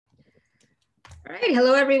All right,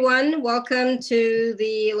 hello everyone. Welcome to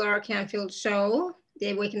the Laura Canfield Show, the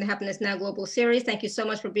Awaken to Happiness Now Global Series. Thank you so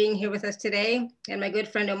much for being here with us today. And my good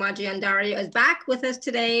friend Omaji Andaria is back with us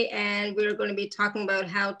today, and we're going to be talking about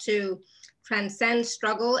how to transcend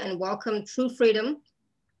struggle and welcome true freedom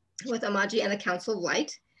with Omaji and the Council of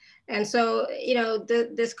Light. And so, you know,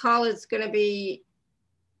 this call is going to be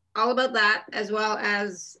all about that, as well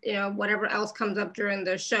as, you know, whatever else comes up during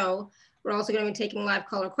the show. We're also going to be taking live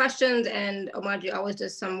caller questions, and Omaji always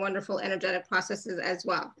does some wonderful energetic processes as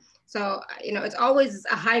well. So, you know, it's always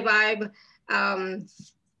a high vibe,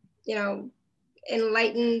 you know,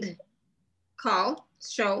 enlightened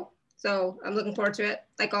show. So I'm looking forward to it,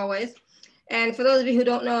 like always. And for those of you who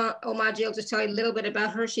don't know Omaji, I'll just tell you a little bit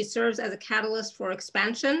about her. She serves as a catalyst for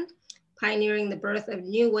expansion, pioneering the birth of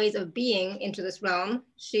new ways of being into this realm.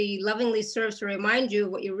 She lovingly serves to remind you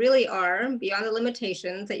of what you really are beyond the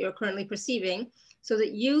limitations that you're currently perceiving, so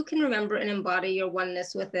that you can remember and embody your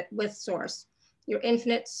oneness with Source, your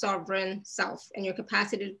infinite sovereign self, and your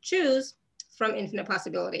capacity to choose from infinite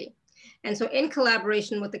possibility. And so in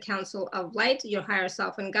collaboration with the Council of Light, your higher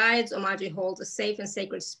self and guides, Omaji holds a safe and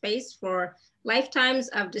sacred space for lifetimes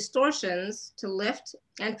of distortions to lift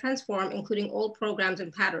and transform, including old programs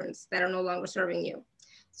and patterns that are no longer serving you.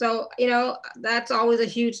 So, you know, that's always a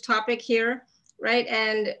huge topic here, right?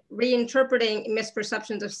 And reinterpreting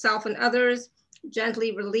misperceptions of self and others,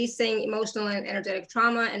 gently releasing emotional and energetic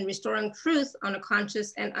trauma, and restoring truth on a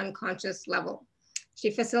conscious and unconscious level.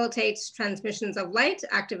 She facilitates transmissions of light,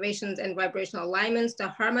 activations, and vibrational alignments to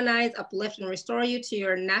harmonize, uplift, and restore you to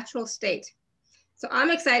your natural state. So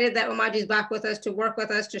I'm excited that Omaji is back with us, to work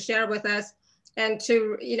with us, to share with us, and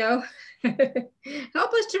to, you know,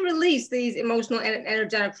 help us to release these emotional and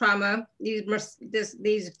energetic trauma,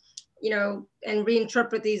 these, you know, and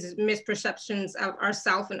reinterpret these misperceptions of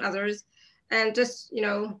ourselves and others, and just, you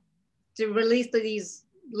know, to release these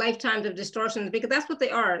lifetimes of distortions, because that's what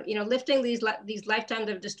they are. You know, lifting these lifetimes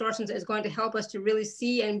of distortions is going to help us to really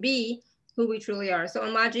see and be who we truly are. So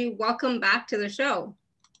Omaji, welcome back to the show.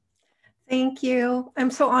 Thank you.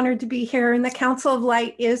 I'm so honored to be here, and the Council of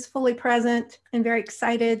Light is fully present and very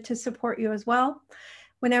excited to support you as well.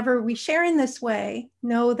 Whenever we share in this way,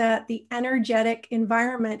 know that the energetic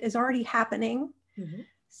environment is already happening. Mm-hmm.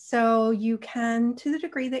 So you can, to the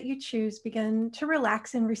degree that you choose, begin to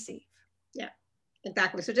relax and receive. Yeah,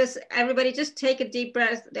 exactly. So just everybody, just take a deep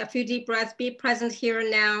breath, a few deep breaths, be present here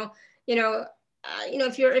and now. You know,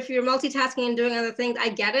 if you're multitasking and doing other things, I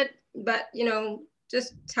get it, but you know,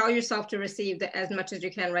 just tell yourself to receive as much as you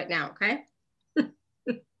can right now, okay?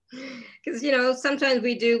 Because, you know, sometimes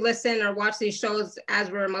we do listen or watch these shows as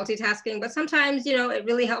we're multitasking, but sometimes, you know, it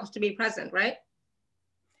really helps to be present, right?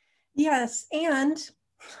 Yes, and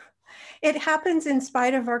it happens in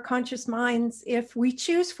spite of our conscious minds if we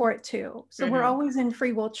choose for it to. So we're always in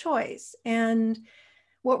free will choice. And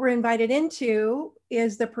what we're invited into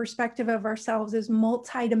is the perspective of ourselves as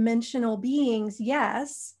multidimensional beings,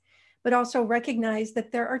 yes, but also recognize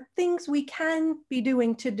that there are things we can be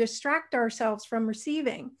doing to distract ourselves from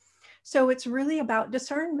receiving. So it's really about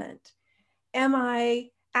discernment. Am I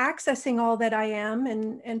accessing all that I am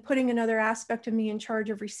and putting another aspect of me in charge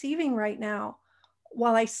of receiving right now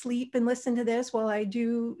while I sleep and listen to this, while I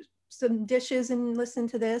do some dishes and listen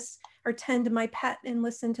to this, or tend to my pet and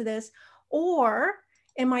listen to this? Or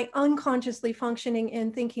am I unconsciously functioning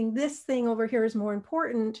and thinking this thing over here is more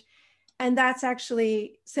important? And that's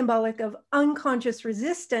actually symbolic of unconscious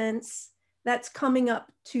resistance that's coming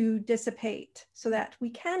up to dissipate so that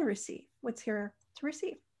we can receive what's here to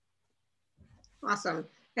receive. Awesome.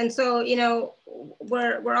 And so, you know,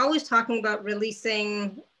 we're always talking about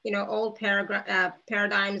releasing, you know, old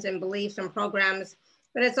paradigms and beliefs and programs,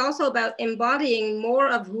 but it's also about embodying more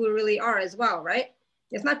of who we really are as well, right?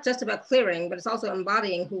 It's not just about clearing, but it's also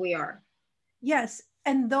embodying who we are. Yes.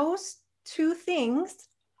 And those two things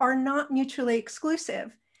are not mutually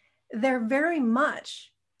exclusive. They're very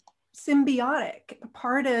much symbiotic,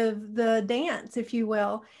 part of the dance, if you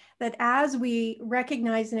will, that as we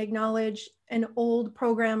recognize and acknowledge an old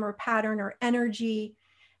program or pattern or energy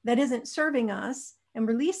that isn't serving us and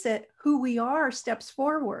release it, who we are steps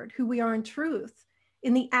forward, who we are in truth,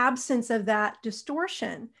 in the absence of that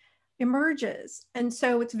distortion, emerges. And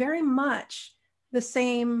so it's very much the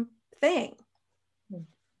same thing.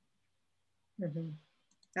 Mm-hmm.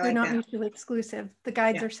 They're not mutually exclusive. The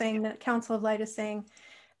guides are saying, that Council of Light is saying,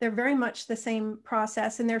 they're very much the same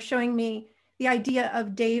process. And they're showing me the idea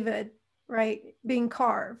of David, right, being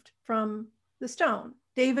carved from the stone.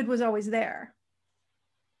 David was always there.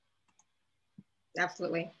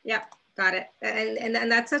 Absolutely. Yeah, got it. And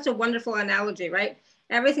that's such a wonderful analogy, right?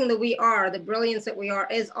 everything that we are, the brilliance that we are,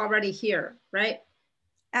 is already here, right?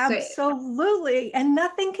 Absolutely. And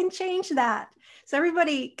nothing can change that. So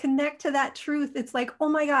everybody connect to that truth. It's like, oh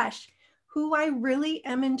my gosh, who I really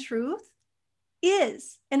am in truth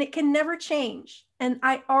is, and it can never change. And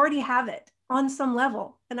I already have it on some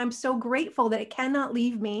level. And I'm so grateful that it cannot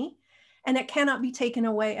leave me and it cannot be taken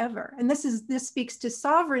away ever. And this speaks to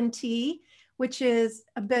sovereignty, which is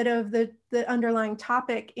a bit of the underlying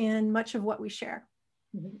topic in much of what we share.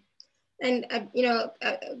 Mm-hmm. And,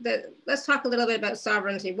 let's talk a little bit about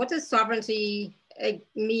sovereignty. What does sovereignty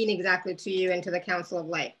mean exactly to you and to the Council of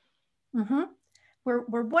Light? Mm-hmm.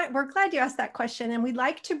 We're glad you asked that question. And we'd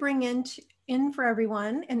like to bring in for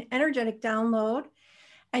everyone an energetic download.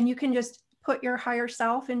 And you can just put your higher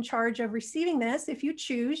self in charge of receiving this. If you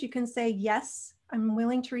choose, you can say, yes, I'm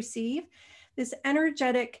willing to receive this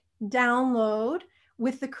energetic download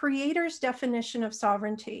with the Creator's definition of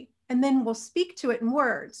sovereignty. And then we'll speak to it in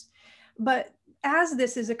words. But as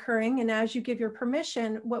this is occurring and as you give your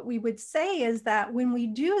permission, what we would say is that when we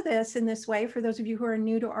do this in this way, for those of you who are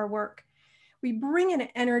new to our work, we bring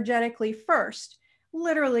it energetically first,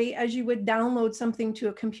 literally as you would download something to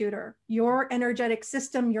a computer. Your energetic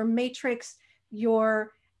system, your matrix,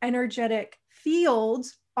 your energetic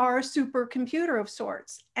fields are a supercomputer of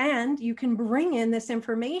sorts. And you can bring in this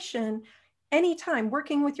information anytime,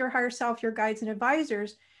 working with your higher self, your guides and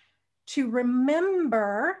advisors, to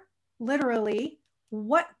remember literally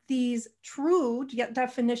what these true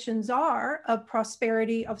definitions are of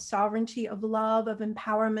prosperity, of sovereignty, of love, of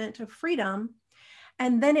empowerment, of freedom.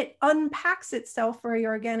 And then it unpacks itself very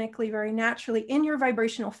organically, very naturally in your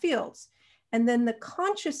vibrational fields. And then the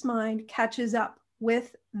conscious mind catches up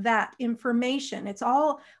with that information. It's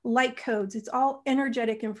all light codes. It's all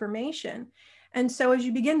energetic information. And so as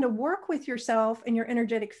you begin to work with yourself and your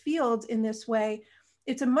energetic fields in this way,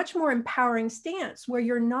 it's a much more empowering stance where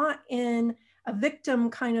you're not in a victim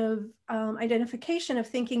kind of identification of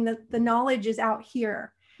thinking that the knowledge is out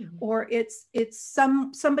here, mm-hmm. or it's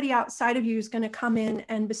somebody outside of you is going to come in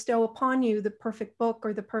and bestow upon you the perfect book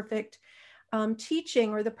or the perfect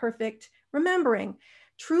teaching or the perfect remembering.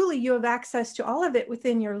 Truly, you have access to all of it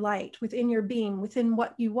within your light, within your being, within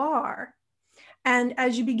what you are. And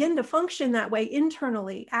as you begin to function that way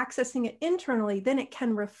internally, accessing it internally, then it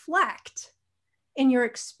can reflect in your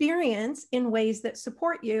experience in ways that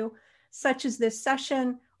support you, such as this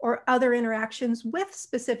session or other interactions with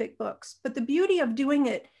specific books. But the beauty of doing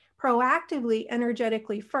it proactively,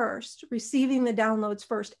 energetically first, receiving the downloads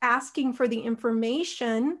first, asking for the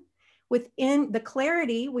information within the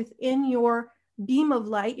clarity within your beam of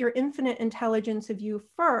light, your infinite intelligence of you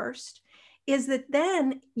first, is that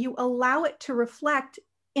then you allow it to reflect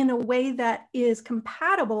in a way that is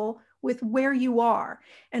compatible with where you are.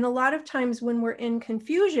 And a lot of times when we're in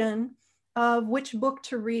confusion of which book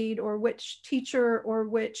to read or which teacher or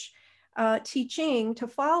which teaching to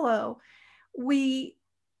follow,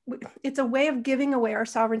 it's a way of giving away our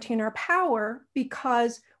sovereignty and our power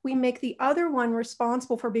because we make the other one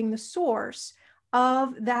responsible for being the source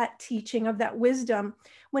of that teaching, of that wisdom,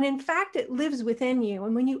 when in fact it lives within you.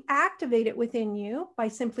 And when you activate it within you by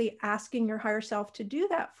simply asking your higher self to do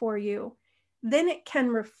that for you, then it can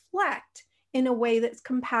reflect in a way that's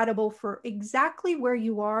compatible for exactly where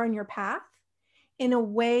you are on your path, in a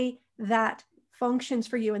way that functions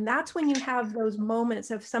for you. And that's when you have those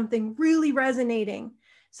moments of something really resonating,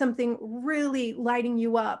 something really lighting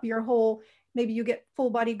you up, your whole, maybe you get full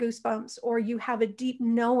body goosebumps, or you have a deep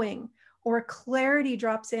knowing, or clarity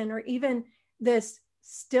drops in, or even this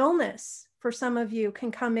stillness for some of you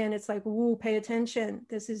can come in. It's like, woo, pay attention.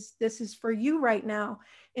 This is for you right now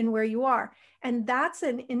in where you are. And that's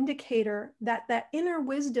an indicator that that inner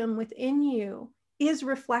wisdom within you is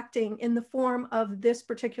reflecting in the form of this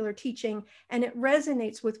particular teaching, and it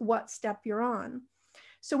resonates with what step you're on.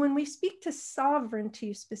 So when we speak to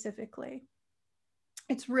sovereignty specifically,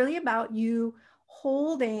 it's really about you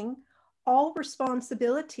holding all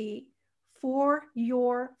responsibility for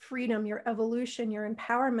your freedom, your evolution, your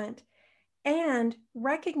empowerment, and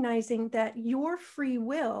recognizing that your free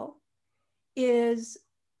will is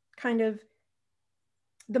kind of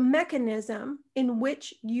the mechanism in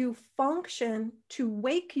which you function to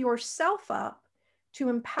wake yourself up, to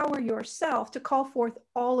empower yourself, to call forth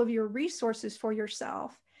all of your resources for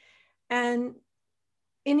yourself and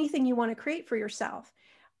anything you want to create for yourself.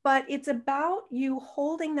 But it's about you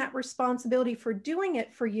holding that responsibility for doing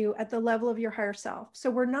it for you at the level of your higher self. So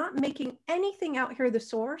we're not making anything out here the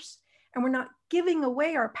source, and we're not giving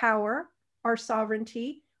away our power, our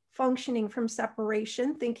sovereignty, functioning from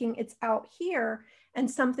separation, thinking it's out here and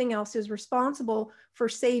something else is responsible for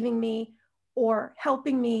saving me or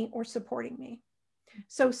helping me or supporting me.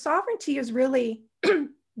 So sovereignty is really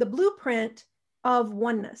the blueprint of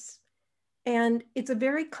oneness. And it's a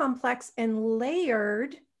very complex and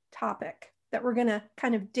layered topic that we're going to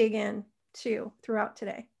kind of dig into throughout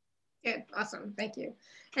today. Good, awesome, thank you.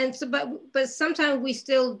 And so, but sometimes we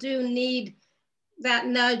still do need that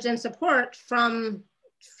nudge and support from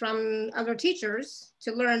other teachers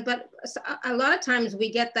to learn. But a lot of times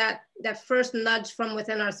we get that first nudge from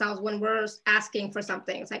within ourselves when we're asking for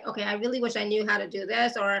something. It's like, okay, I really wish I knew how to do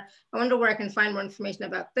this, or I wonder where I can find more information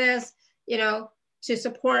about this, you know, to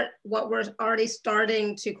support what we're already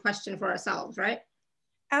starting to question for ourselves, right?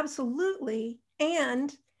 Absolutely.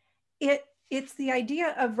 And it's the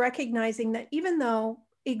idea of recognizing that even though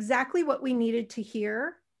exactly what we needed to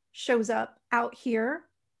hear shows up out here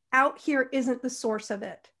isn't the source of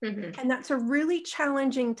it. Mm-hmm. And that's a really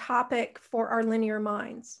challenging topic for our linear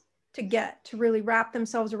minds to really wrap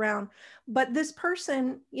themselves around. But this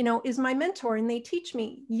person, you know, is my mentor and they teach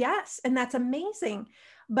me. Yes. And that's amazing.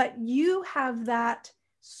 But you have that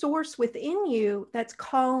source within you that's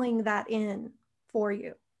calling that in for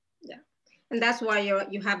you. Yeah. And that's why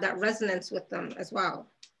you have that resonance with them as well.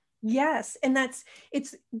 Yes. And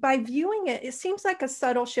it's by viewing it seems like a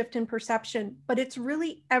subtle shift in perception, but it's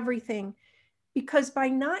really everything, because by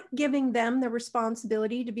not giving them the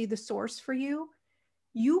responsibility to be the source for you,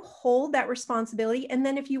 you hold that responsibility. And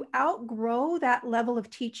then if you outgrow that level of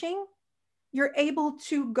teaching, you're able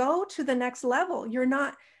to go to the next level. You're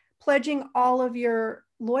not pledging all of your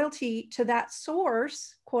loyalty to that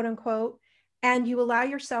source, quote unquote, and you allow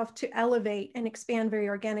yourself to elevate and expand very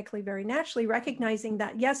organically, very naturally, recognizing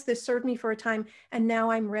that, yes, this served me for a time, and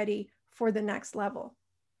now I'm ready for the next level.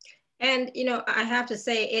 And, you know, I have to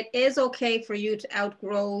say, it is okay for you to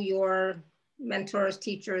outgrow your mentors,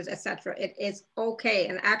 teachers, etc. It is okay.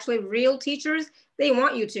 And actually, real teachers, they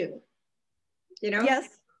want you to, you know?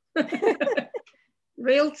 Yes.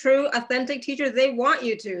 Real, true, authentic teachers, they want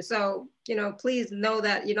you to. So, you know, please know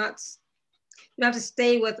that you don't have to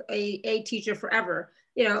stay with a teacher forever.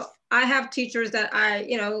 You know, I have teachers that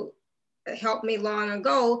you know, helped me long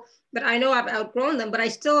ago, but I know I've outgrown them, but I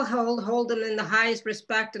still hold them in the highest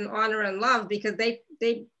respect and honor and love, because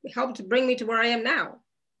they helped to bring me to where I am now,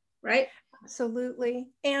 right? Absolutely.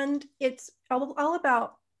 And it's all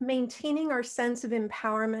about maintaining our sense of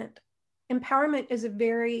empowerment. Empowerment is a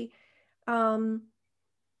very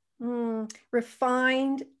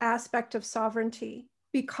refined aspect of sovereignty,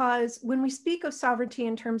 because when we speak of sovereignty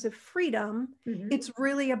in terms of freedom, it's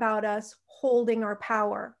really about us holding our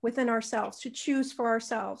power within ourselves, to choose for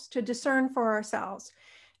ourselves, to discern for ourselves,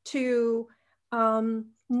 to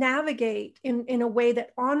navigate in a way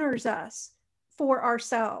that honors us for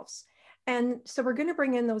ourselves. And so we're going to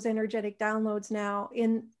bring in those energetic downloads now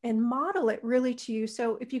and model it really to you.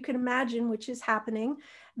 So if you can imagine, which is happening,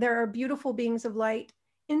 there are beautiful beings of light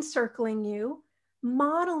encircling you,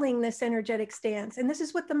 modeling this energetic stance. And this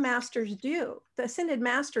is what the masters do. The ascended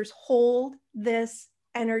masters hold this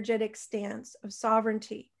energetic stance of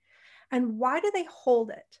sovereignty. And why do they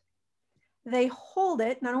hold it? They hold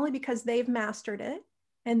it not only because they've mastered it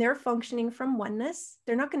and they're functioning from oneness.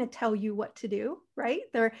 They're not going to tell you what to do, right?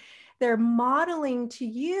 They're modeling to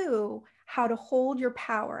you how to hold your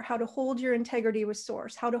power, how to hold your integrity with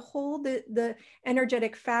source, how to hold the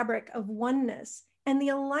energetic fabric of oneness and the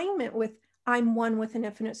alignment with I'm one with an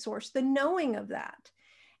infinite source, the knowing of that.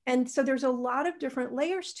 And so there's a lot of different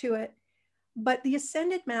layers to it, but the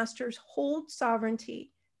ascended masters hold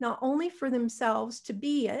sovereignty, not only for themselves to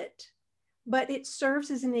be it, but it serves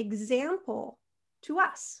as an example to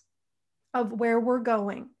us of where we're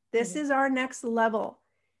going. This is our next level,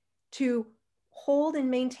 to hold and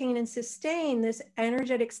maintain and sustain this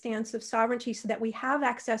energetic stance of sovereignty so that we have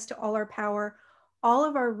access to all our power, all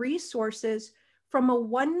of our resources from a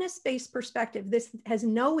oneness-based perspective. This has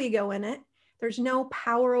no ego in it. There's no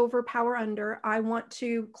power over, power under. I want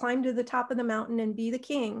to climb to the top of the mountain and be the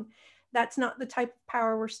king. That's not the type of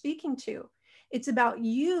power we're speaking to. It's about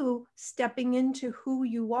you stepping into who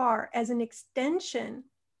you are as an extension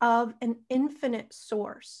of an infinite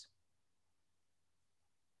source.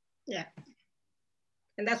 Yeah.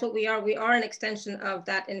 And that's what we are. We are an extension of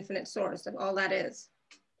that infinite source, of all that is.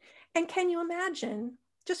 And can you imagine,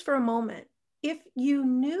 just for a moment, if you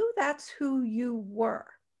knew that's who you were,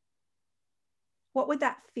 what would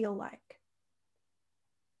that feel like?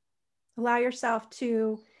 Allow yourself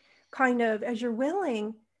to kind of, as you're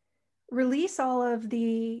willing, release all of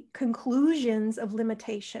the conclusions of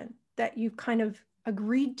limitation that you've kind of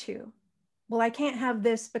agreed to. Well, I can't have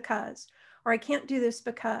this because, or I can't do this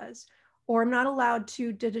because, or I'm not allowed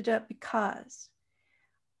to because.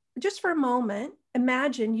 Just for a moment,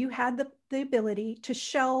 imagine you had the ability to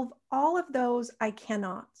shelve all of those I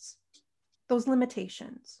cannots, those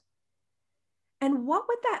limitations. And what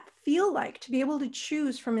would that feel like to be able to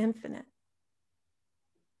choose from infinite?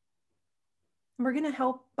 And we're going to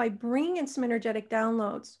help by bringing in some energetic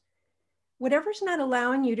downloads. Whatever's not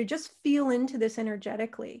allowing you to just feel into this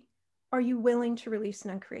energetically, are you willing to release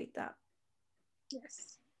and uncreate that?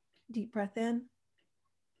 Yes. Deep breath in.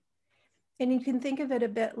 And you can think of it a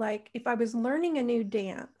bit like if I was learning a new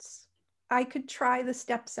dance, I could try the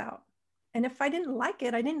steps out. And if I didn't like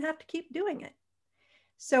it, I didn't have to keep doing it.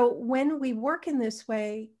 So when we work in this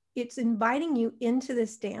way, it's inviting you into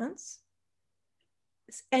this dance,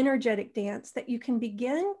 this energetic dance that you can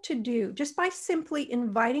begin to do just by simply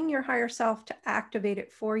inviting your higher self to activate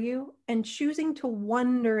it for you and choosing to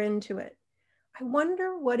wander into it. I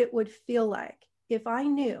wonder what it would feel like if I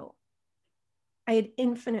knew I had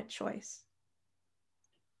infinite choice.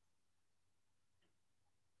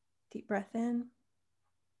 Deep breath in.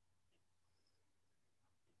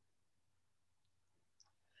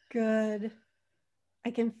 Good.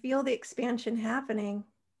 I can feel the expansion happening.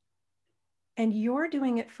 And you're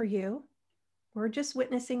doing it for you. We're just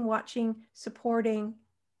witnessing, watching, supporting.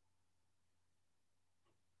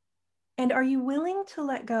 And are you willing to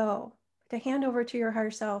let go, to hand over to your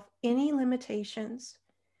higher self any limitations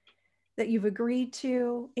that you've agreed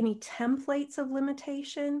to, any templates of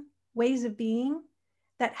limitation, ways of being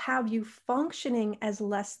that have you functioning as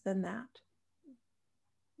less than that?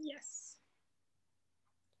 Yes.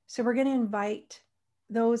 So we're going to invite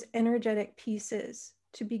those energetic pieces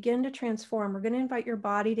to begin to transform. We're going to invite your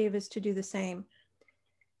body, Davis, to do the same,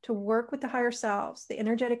 to work with the higher selves, the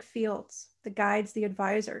energetic fields, the guides, the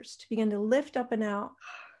advisors, to begin to lift up and out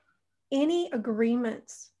any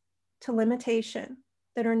agreements to limitation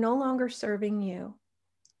that are no longer serving you,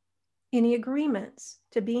 any agreements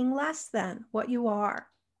to being less than what you are.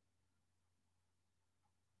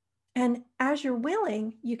 And as you're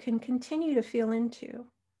willing, you can continue to feel into,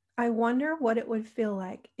 I wonder what it would feel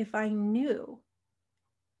like if I knew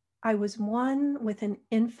I was one with an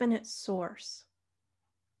infinite source,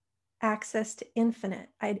 access to infinite.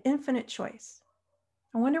 I had infinite choice.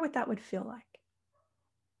 I wonder what that would feel like.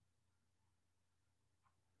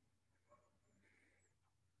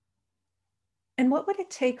 And what would it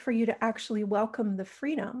take for you to actually welcome the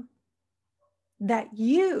freedom that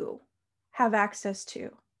you have access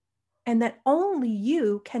to and that only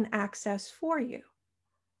you can access for you?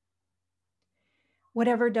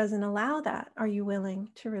 Whatever doesn't allow that, are you willing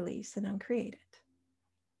to release and uncreate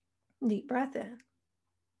it? Deep breath in.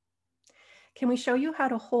 Can we show you how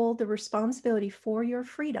to hold the responsibility for your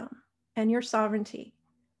freedom and your sovereignty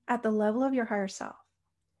at the level of your higher self?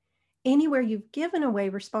 Anywhere you've given away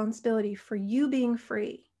responsibility for you being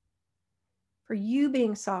free, for you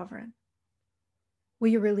being sovereign, will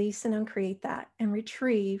you release and uncreate that and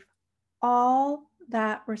retrieve all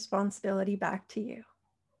that responsibility back to you?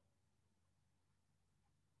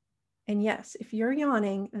 And yes, if you're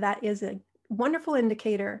yawning, that is a wonderful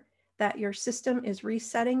indicator that your system is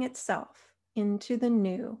resetting itself into the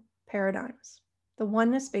new paradigms, the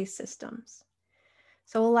oneness-based systems.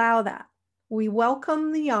 So allow that. We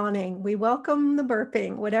welcome the yawning. We welcome the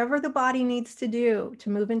burping, whatever the body needs to do to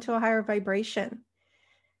move into a higher vibration.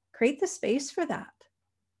 Create the space for that.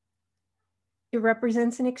 It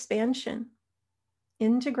represents an expansion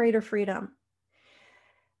into greater freedom.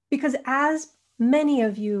 Because as many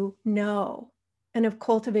of you know and have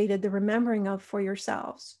cultivated the remembering of for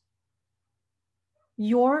yourselves,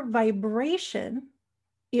 your vibration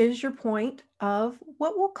is your point of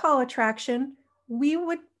what we'll call attraction. We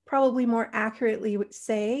would probably more accurately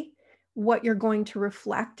say what you're going to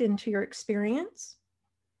reflect into your experience.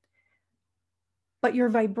 But your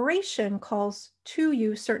vibration calls to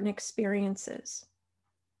you certain experiences.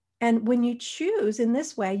 And when you choose in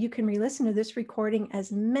this way, you can re-listen to this recording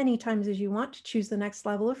as many times as you want to choose the next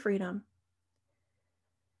level of freedom.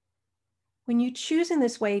 When you choose in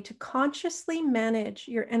this way to consciously manage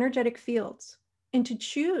your energetic fields and to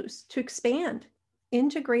choose to expand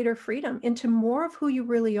into greater freedom, into more of who you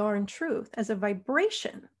really are in truth as a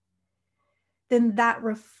vibration, then that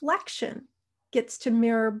reflection gets to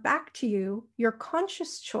mirror back to you your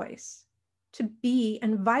conscious choice to be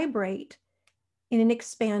and vibrate in an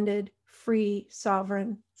expanded, free,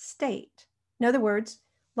 sovereign state. In other words,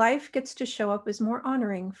 life gets to show up as more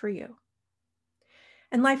honoring for you.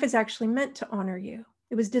 And life is actually meant to honor you.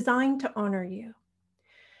 It was designed to honor you.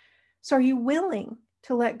 So are you willing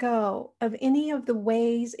to let go of any of the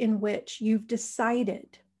ways in which you've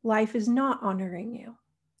decided life is not honoring you?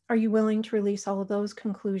 Are you willing to release all of those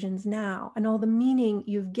conclusions now and all the meaning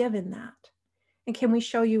you've given that? And can we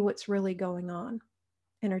show you what's really going on?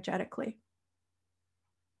 energetically.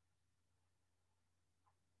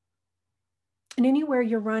 And anywhere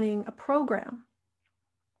you're running a program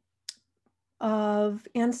of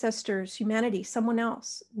ancestors, humanity, someone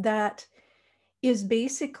else that is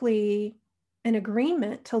basically an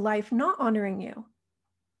agreement to life not honoring you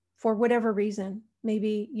for whatever reason.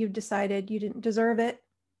 Maybe you've decided you didn't deserve it,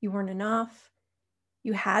 you weren't enough,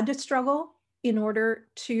 you had to struggle in order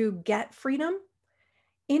to get freedom.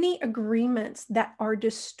 Any agreements that are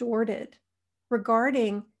distorted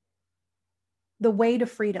regarding the way to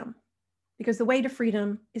freedom, because the way to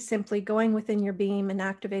freedom is simply going within your beam and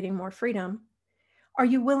activating more freedom. Are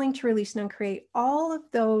you willing to release and uncreate all of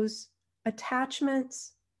those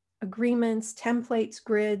attachments, agreements, templates,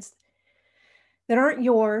 grids that aren't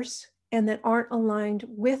yours and that aren't aligned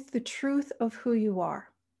with the truth of who you are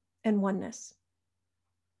and oneness?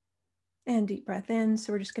 And deep breath in.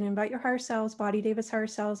 So we're just going to invite your higher selves, body Davis higher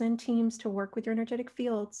selves, and teams to work with your energetic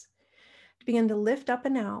fields to begin to lift up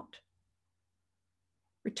and out.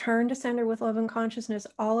 Return to center with love and consciousness,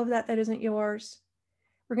 all of that isn't yours.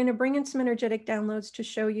 We're going to bring in some energetic downloads to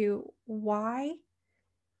show you why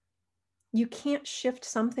you can't shift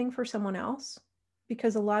something for someone else.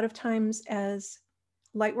 Because a lot of times as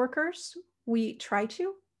light workers, we try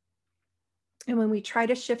to. And when we try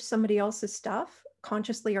to shift somebody else's stuff,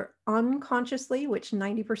 consciously or unconsciously, which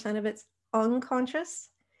 90% of it's unconscious,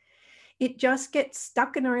 it just gets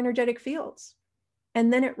stuck in our energetic fields.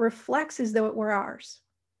 And then it reflects as though it were ours.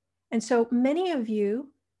 And so many of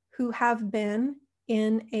you who have been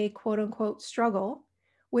in a quote unquote struggle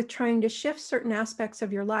with trying to shift certain aspects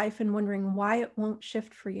of your life and wondering why it won't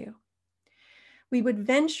shift for you, we would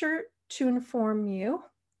venture to inform you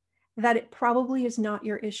that it probably is not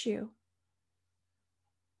your issue.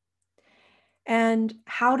 And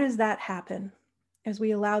how does that happen? As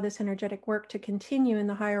we allow this energetic work to continue in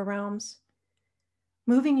the higher realms,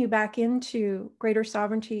 moving you back into greater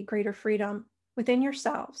sovereignty, greater freedom within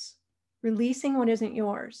yourselves, releasing what isn't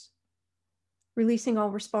yours, releasing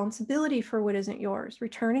all responsibility for what isn't yours,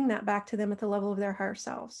 returning that back to them at the level of their higher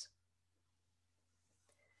selves.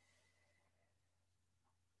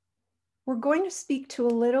 We're going to speak to a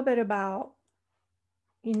little bit about,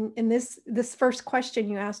 in this first question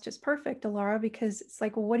you asked is perfect, Alara, because it's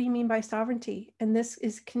like, well, what do you mean by sovereignty? And this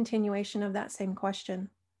is continuation of that same question.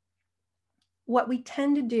 What we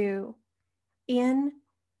tend to do in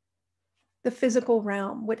the physical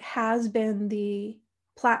realm, what has been the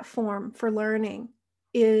platform for learning,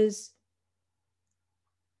 is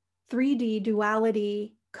 3D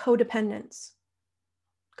duality codependence,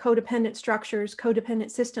 codependent structures,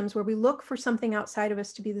 codependent systems, where we look for something outside of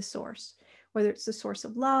us to be the source, whether it's the source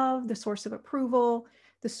of love, the source of approval,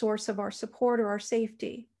 the source of our support or our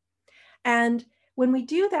safety. And when we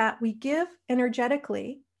do that, we give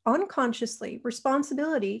energetically, unconsciously,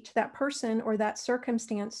 responsibility to that person or that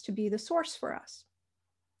circumstance to be the source for us.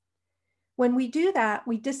 When we do that,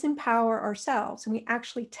 we disempower ourselves and we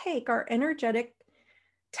actually take our energetic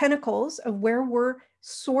tentacles of where we're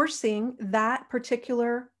sourcing that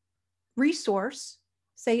particular resource.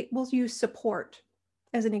 Say, we'll use support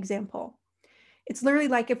as an example. It's literally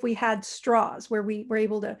like if we had straws where we were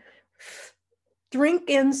able to drink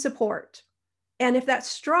in support. And if that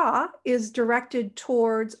straw is directed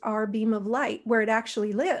towards our beam of light, where it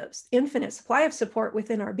actually lives, infinite supply of support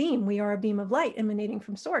within our beam, we are a beam of light emanating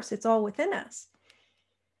from source. It's all within us.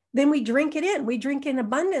 Then we drink it in. We drink in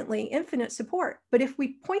abundantly, infinite support. But if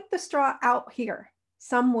we point the straw out here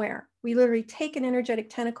somewhere, we literally take an energetic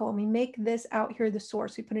tentacle and we make this out here the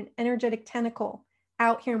source. We put an energetic tentacle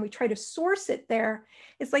out here and we try to source it there.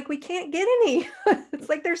 It's like we can't get any. It's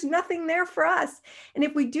like there's nothing there for us. And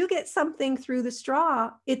if we do get something through the straw,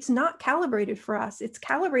 it's not calibrated for us. It's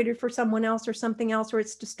calibrated for someone else or something else, or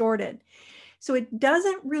it's distorted. So it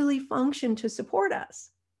doesn't really function to support us.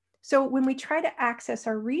 So when we try to access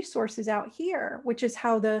our resources out here, which is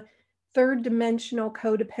how the third dimensional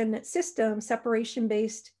codependent system,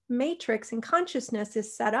 separation-based matrix and consciousness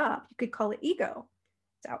is set up, you could call it ego.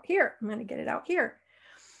 It's out here. I'm going to get it out here.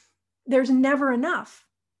 There's never enough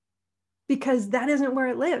because that isn't where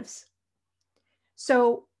it lives.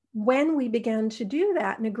 So when we began to do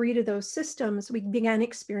that and agree to those systems, we began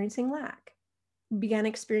experiencing lack, we began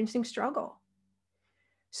experiencing struggle.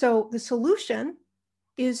 So the solution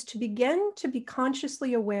is to begin to be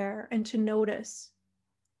consciously aware and to notice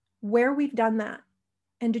where we've done that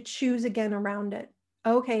and to choose again around it.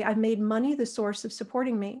 Okay, I've made money the source of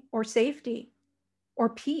supporting me, or safety, or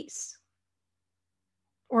peace,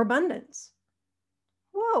 or abundance.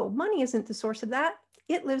 Whoa, money isn't the source of that.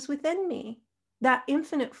 It lives within me. That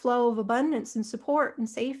infinite flow of abundance and support and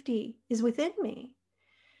safety is within me.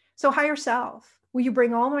 So higher self, Will you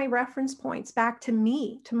bring all my reference points back to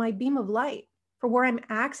me, to my beam of light, for where I'm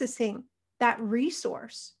accessing that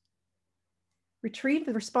resource? Retrieve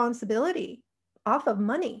the responsibility off of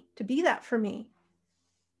money to be that for me.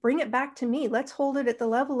 Bring it back to me. Let's hold it at the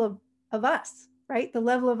level of us, right? The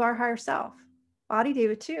level of our higher self. Body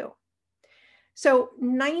Deva too. So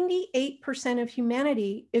 98% of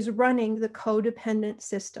humanity is running the codependent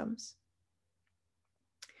systems.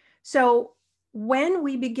 So when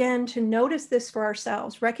we begin to notice this for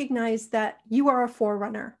ourselves, recognize that you are a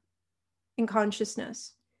forerunner in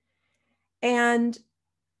consciousness. And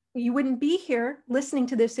you wouldn't be here listening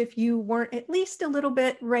to this if you weren't at least a little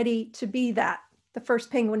bit ready to be that, the first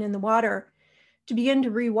penguin in the water, to begin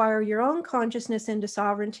to rewire your own consciousness into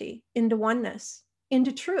sovereignty, into oneness,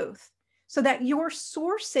 into truth, so that you're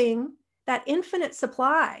sourcing that infinite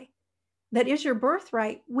supply that is your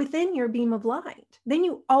birthright within your beam of light. Then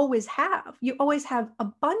you always have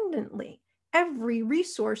abundantly every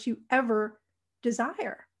resource you ever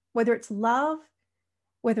desire, whether it's love,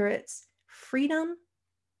 whether it's freedom,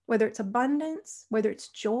 whether it's abundance, whether it's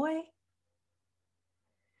joy.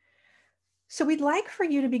 So we'd like for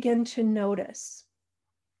you to begin to notice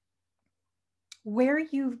where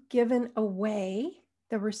you've given away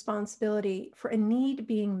the responsibility for a need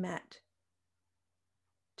being met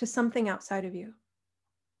to something outside of you.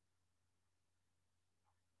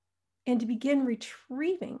 And to begin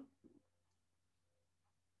retrieving,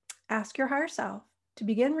 ask your higher self to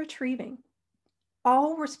begin retrieving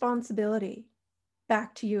all responsibility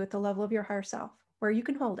back to you at the level of your higher self, where you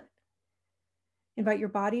can hold it. Invite your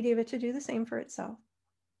body, David, to do the same for itself.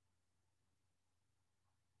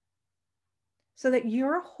 So that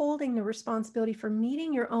you're holding the responsibility for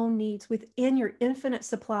meeting your own needs within your infinite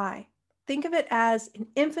supply. Think of it as an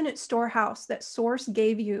infinite storehouse that Source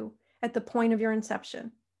gave you at the point of your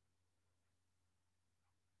inception.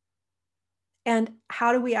 And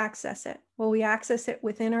how do we access it? Well, we access it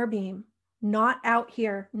within our beam, not out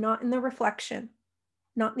here, not in the reflection,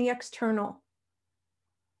 not in the external.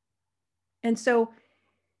 And so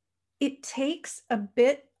it takes a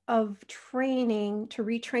bit of training to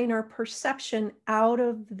retrain our perception out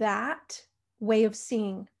of that way of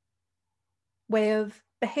seeing, way of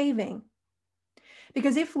behaving.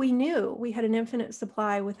 Because if we knew we had an infinite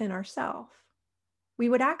supply within ourselves, we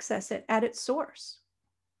would access it at its source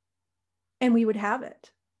and we would have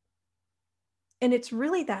it. And it's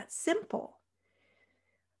really that simple.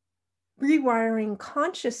 Rewiring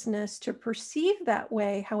consciousness to perceive that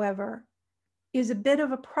way, however, is a bit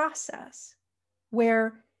of a process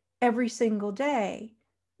where every single day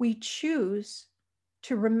we choose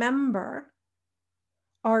to remember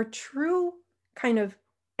our true kind of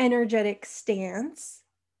energetic stance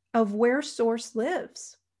of where Source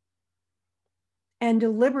lives and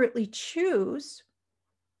deliberately choose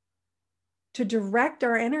to direct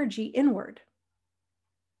our energy inward.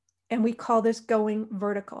 And we call this going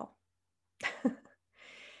vertical.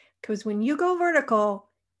 Because when you go vertical,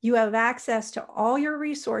 you have access to all your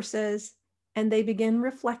resources and they begin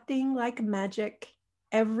reflecting like magic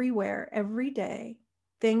everywhere, every day.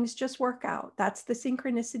 Things just work out. That's the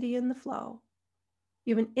synchronicity and the flow.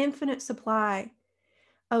 You have an infinite supply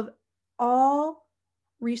of all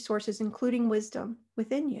resources, including wisdom,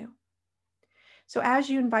 within you. So as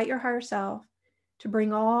you invite your higher self to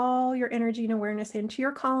bring all your energy and awareness into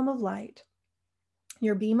your column of light,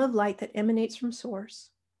 your beam of light that emanates from Source,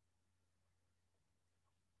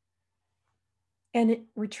 and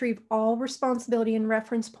retrieve all responsibility and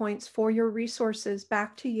reference points for your resources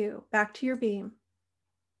back to you, back to your beam.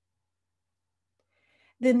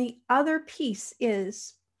 Then the other piece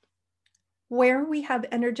is where we have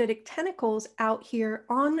energetic tentacles out here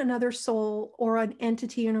on another soul or an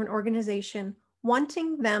entity or an organization,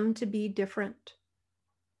 wanting them to be different.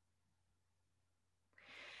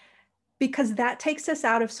 Because that takes us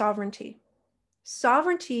out of sovereignty.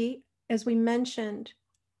 Sovereignty, as we mentioned,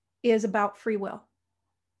 is about free will.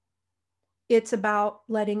 It's about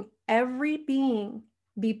letting every being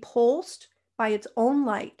be pulsed by its own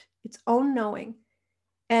light, its own knowing.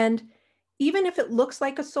 And even if it looks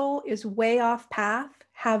like a soul is way off path,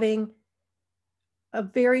 having a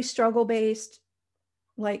very struggle-based,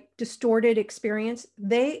 like distorted experience,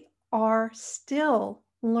 they are still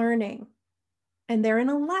learning. And they're in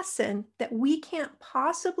a lesson that we can't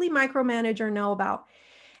possibly micromanage or know about.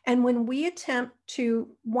 And when we attempt to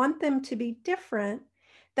want them to be different,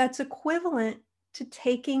 that's equivalent to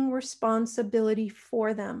taking responsibility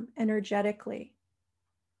for them energetically.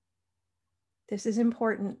 This is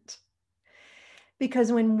important.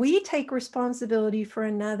 Because when we take responsibility for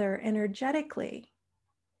another energetically,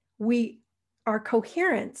 our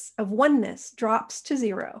coherence of oneness drops to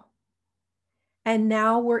zero. And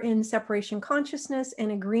now we're in separation consciousness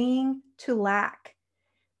and agreeing to lack,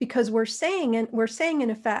 because we're saying in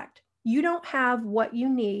effect, you don't have what you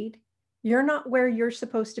need. You're not where you're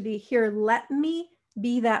supposed to be. Here, let me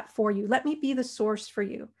be that for you. Let me be the source for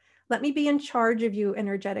you. Let me be in charge of you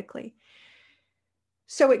energetically.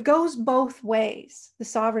 So it goes both ways, the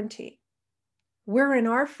sovereignty. We're in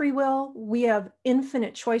our free will. We have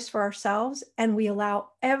infinite choice for ourselves, and we allow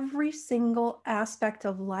every single aspect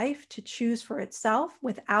of life to choose for itself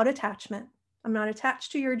without attachment. I'm not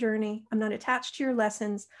attached to your journey. I'm not attached to your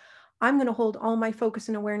lessons. I'm going to hold all my focus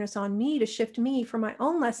and awareness on me to shift me for my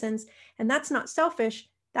own lessons. And that's not selfish.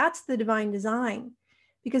 That's the divine design.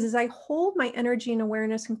 Because as I hold my energy and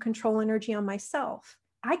awareness and control energy on myself,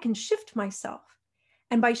 I can shift myself.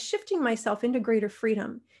 And by shifting myself into greater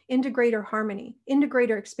freedom, into greater harmony, into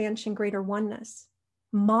greater expansion, greater oneness,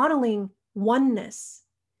 modeling oneness,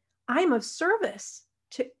 I'm of service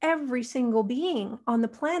to every single being on the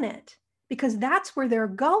planet, because that's where they're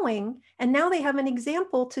going. And now they have an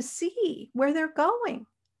example to see where they're going.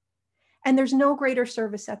 And there's no greater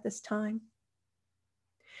service at this time.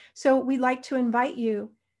 So we'd like to invite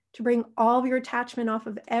you to bring all of your attachment off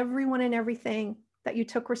of everyone and everything that you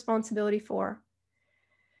took responsibility for.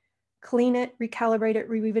 Clean it, recalibrate it,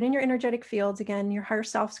 reweave it in your energetic fields. Again, your higher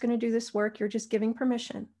self's going to do this work. You're just giving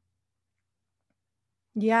permission.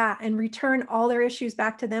 Yeah, and return all their issues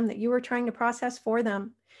back to them that you were trying to process for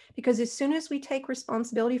them. Because as soon as we take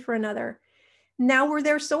responsibility for another, now we're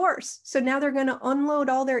their source. So now they're going to unload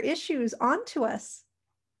all their issues onto us.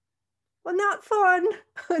 Well, not fun.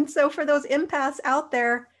 And so for those empaths out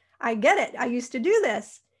there, I get it. I used to do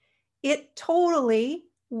this. It totally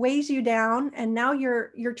weighs you down. And now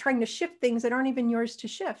you're trying to shift things that aren't even yours to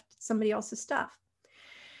shift, somebody else's stuff.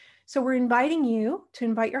 So we're inviting you to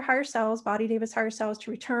invite your higher selves, Body Davis higher selves,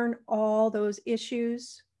 to return all those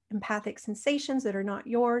issues, empathic sensations that are not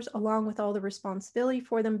yours, along with all the responsibility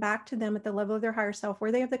for them, back to them at the level of their higher self,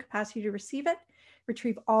 where they have the capacity to receive it,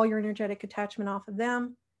 retrieve all your energetic attachment off of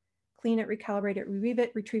them, clean it, recalibrate it, reweave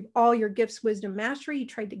it, retrieve all your gifts, wisdom, mastery you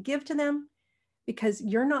tried to give to them, because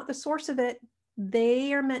you're not the source of it.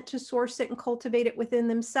 They are meant to source it and cultivate it within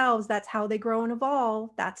themselves. That's how they grow and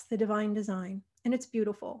evolve. That's the divine design. And it's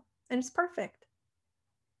beautiful and it's perfect.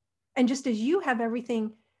 And just as you have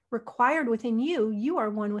everything required within you, you are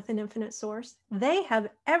one with an infinite source. They have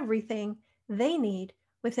everything they need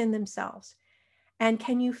within themselves. And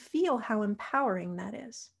can you feel how empowering that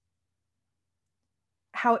is?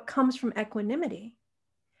 How it comes from equanimity,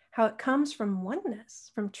 how it comes from oneness,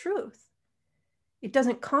 from truth. It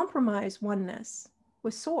doesn't compromise oneness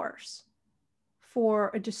with source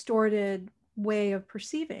for a distorted way of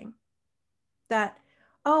perceiving that,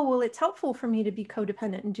 oh, well, it's helpful for me to be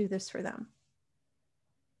codependent and do this for them.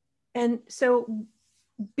 And so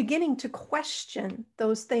beginning to question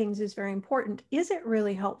those things is very important. Is it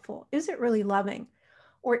really helpful? Is it really loving?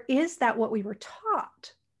 Or is that what we were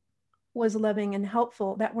taught was loving and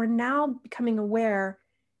helpful, that we're now becoming aware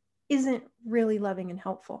isn't really loving and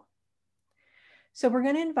helpful? So we're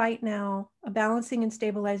going to invite now a balancing and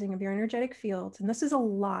stabilizing of your energetic fields. And this is a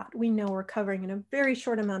lot we know we're covering in a very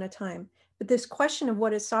short amount of time. But this question of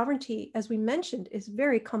what is sovereignty, as we mentioned, is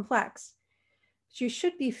very complex. So you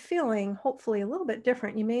should be feeling hopefully a little bit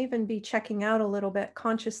different. You may even be checking out a little bit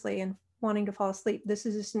consciously and wanting to fall asleep. This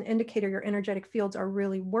is just an indicator your energetic fields are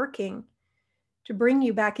really working to bring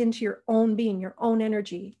you back into your own being, your own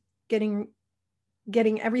energy, getting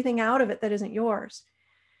everything out of it that isn't yours.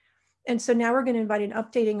 And so now we're going to invite an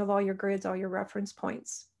updating of all your grids, all your reference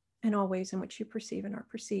points, and all ways in which you perceive and are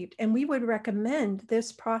perceived. And we would recommend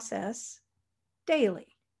this process daily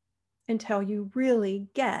until you really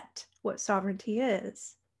get what sovereignty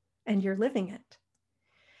is and you're living it.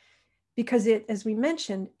 Because it, as we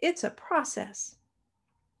mentioned, it's a process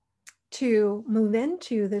to move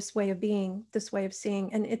into this way of being, this way of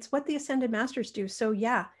seeing, and it's what the Ascended Masters do. So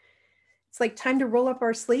yeah, it's like time to roll up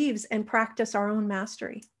our sleeves and practice our own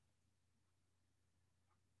mastery.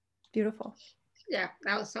 Beautiful. Yeah,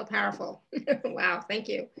 that was so powerful. Wow, thank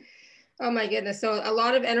you. Oh my goodness. So a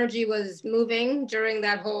lot of energy was moving during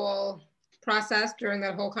that whole process, during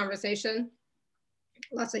that whole conversation.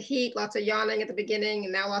 Lots of heat, lots of yawning at the beginning,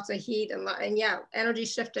 and now lots of heat and yeah, energy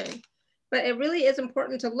shifting. But it really is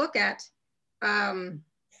important to look at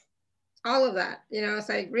all of that. You know, it's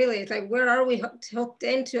like really, it's like, where are we hooked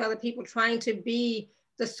into other people trying to be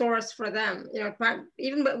the source for them? You know,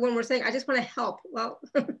 even when we're saying, I just want to help. Well,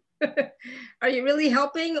 are you really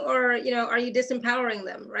helping, or, you know, are you disempowering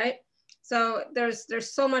them, right? So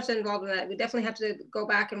there's so much involved in that. We definitely have to go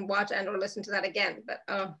back and watch and or listen to that again. But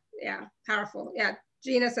yeah, powerful. Yeah,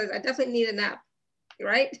 Gina says, I definitely need a nap,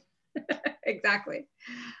 right? Exactly.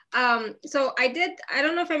 So I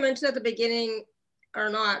don't know if I mentioned at the beginning or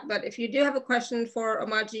not, but if you do have a question for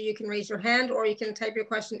Omaji, you can raise your hand or you can type your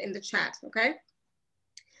question in the chat, okay?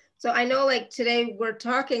 So I know like today we're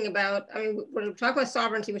talking about, I mean, we're talking about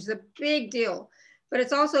sovereignty, which is a big deal, but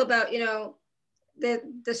it's also about, you know,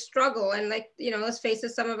 the struggle, and like, you know, let's face it,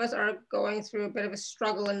 some of us are going through a bit of a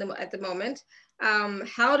struggle at the moment.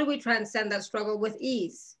 How do we transcend that struggle with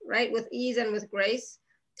ease, right? With ease and with grace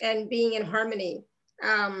and being in harmony,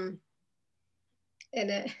 in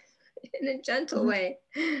a in a gentle way,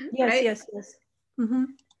 Yes, right? yes, yes. Mm-hmm.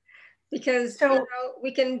 Because So, you know,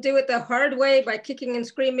 we can do it the hard way by kicking and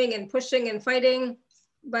screaming and pushing and fighting,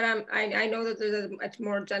 but I know that there's a much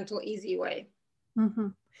more gentle, easy way. mm-hmm.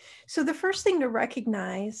 So the first thing to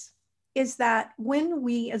recognize is that when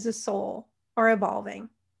we as a soul are evolving,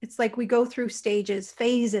 it's like we go through stages,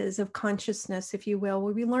 phases of consciousness, if you will,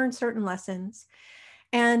 where we learn certain lessons.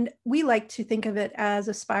 And we like to think of it as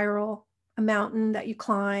a spiral, a mountain that you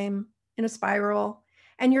climb in a spiral,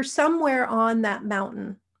 and you're somewhere on that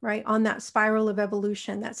mountain, right? On that spiral of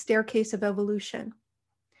evolution, that staircase of evolution.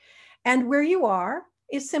 And where you are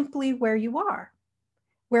is simply where you are.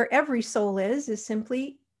 Where every soul is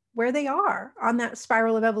simply where they are on that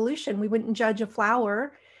spiral of evolution. We wouldn't judge a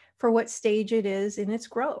flower for what stage it is in its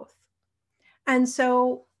growth. And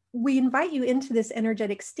so we invite you into this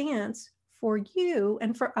energetic stance for you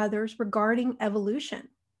and for others regarding evolution,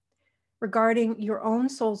 regarding your own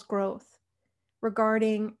soul's growth,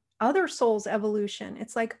 regarding other souls' evolution.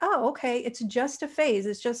 It's like, oh, okay, it's just a phase,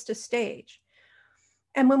 it's just a stage.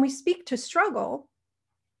 And when we speak to struggle,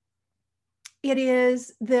 it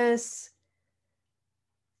is this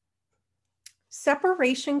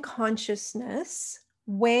separation consciousness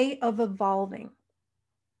way of evolving.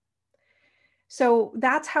 So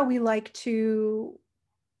that's how we like to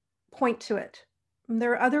point to it. And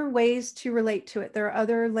there are other ways to relate to it. There are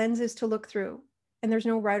other lenses to look through, and there's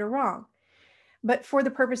no right or wrong. But for the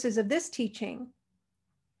purposes of this teaching,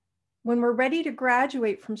 when we're ready to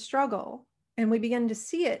graduate from struggle and we begin to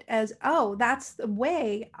see it as, oh, that's the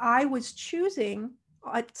way I was choosing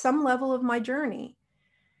at some level of my journey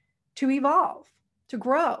to evolve, to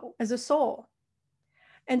grow as a soul.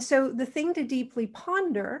 And so the thing to deeply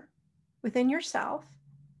ponder within yourself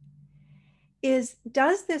is,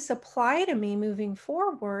 does this apply to me moving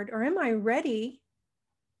forward, or am I ready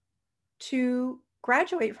to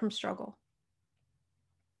graduate from struggle?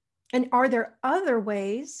 And are there other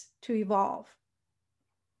ways to evolve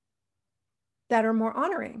that are more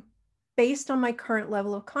honoring based on my current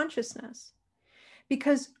level of consciousness?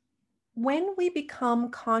 Because when we become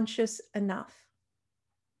conscious enough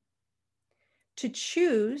to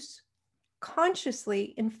choose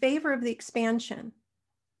consciously in favor of the expansion,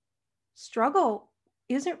 struggle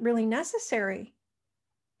isn't really necessary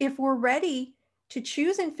if we're ready to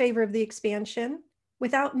choose in favor of the expansion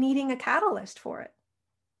without needing a catalyst for it.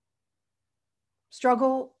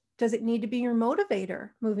 Struggle, does it need to be your motivator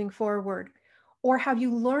moving forward? Or have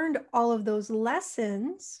you learned all of those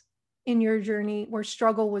lessons in your journey where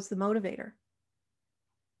struggle was the motivator?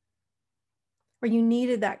 Where you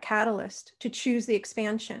needed that catalyst to choose the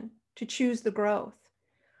expansion, to choose the growth?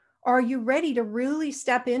 Are you ready to really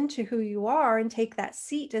step into who you are and take that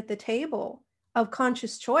seat at the table of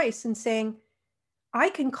conscious choice and saying, I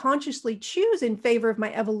can consciously choose in favor of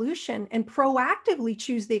my evolution and proactively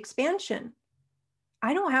choose the expansion.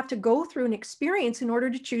 I don't have to go through an experience in order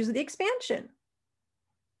to choose the expansion.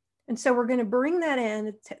 And so we're going to bring that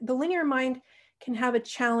in. The linear mind can have a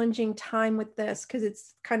challenging time with this because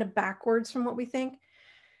it's kind of backwards from what we think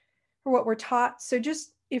or what we're taught. So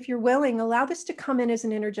just, if you're willing, allow this to come in as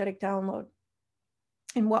an energetic download.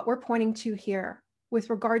 And what we're pointing to here with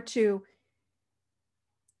regard to,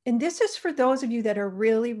 and this is for those of you that are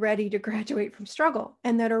really ready to graduate from struggle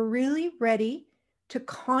and that are really ready to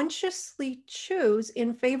consciously choose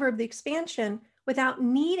in favor of the expansion without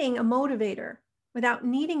needing a motivator, without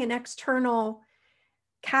needing an external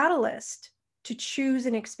catalyst to choose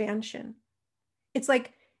an expansion. It's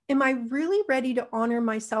like, am I really ready to honor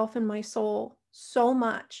myself and my soul so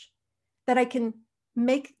much that I can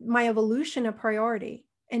make my evolution a priority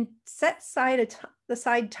and set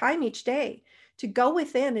aside time each day to go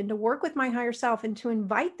within and to work with my higher self and to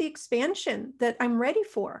invite the expansion that I'm ready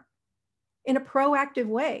for in a proactive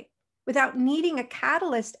way without needing a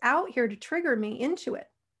catalyst out here to trigger me into it?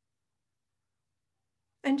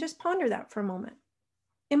 And just ponder that for a moment.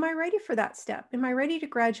 Am I ready for that step? Am I ready to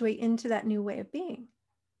graduate into that new way of being?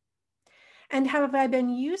 And have I been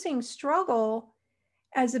using struggle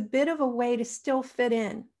as a bit of a way to still fit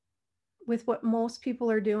in with what most people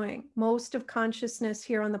are doing, most of consciousness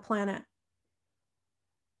here on the planet?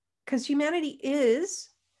 because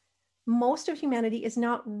most of humanity is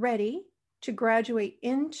not ready to graduate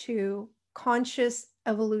into conscious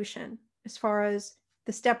evolution as far as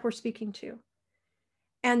the step we're speaking to.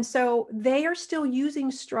 And so they are still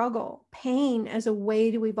using struggle, pain as a way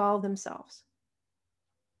to evolve themselves,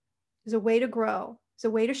 as a way to grow, as a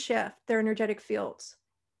way to shift their energetic fields.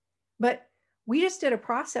 But we just did a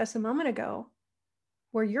process a moment ago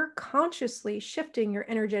where you're consciously shifting your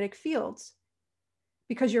energetic fields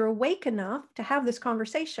because you're awake enough to have this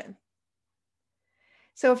conversation.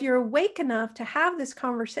 So if you're awake enough to have this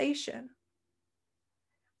conversation,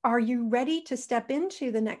 are you ready to step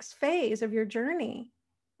into the next phase of your journey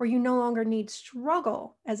where you no longer need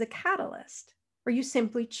struggle as a catalyst, where you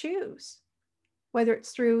simply choose, whether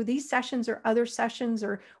it's through these sessions or other sessions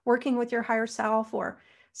or working with your higher self or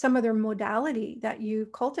some other modality that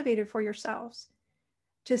you've cultivated for yourselves,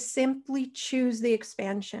 to simply choose the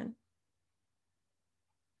expansion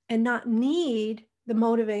and not need the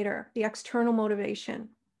motivator, the external motivation.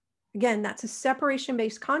 Again, that's a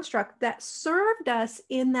separation-based construct that served us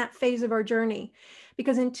in that phase of our journey,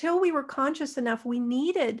 because until we were conscious enough, we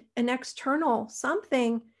needed an external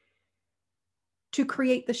something to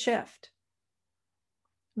create the shift.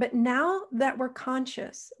 But now that we're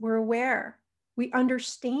conscious, we're aware, we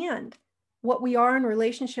understand what we are in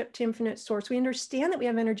relationship to infinite source. We understand that we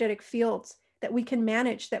have energetic fields that we can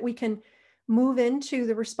manage, that we can move into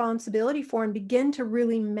the responsibility for and begin to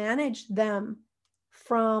really manage them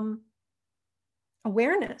from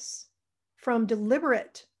awareness, from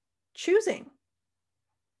deliberate choosing.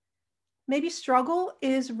 Maybe struggle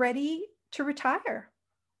is ready to retire.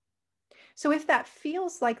 So if that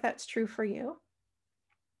feels like that's true for you,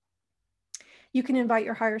 you can invite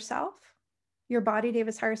your higher self, your body,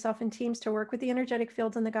 David's higher self, and teams to work with the energetic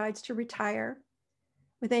fields and the guides to retire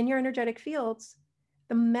within your energetic fields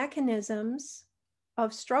the mechanisms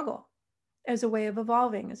of struggle as a way of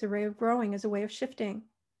evolving, as a way of growing, as a way of shifting,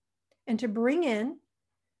 and to bring in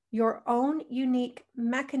your own unique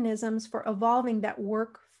mechanisms for evolving that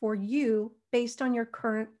work for you based on your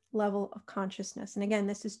current level of consciousness. And again,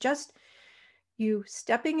 this is just you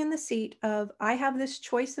stepping in the seat of, I have this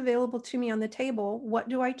choice available to me on the table. What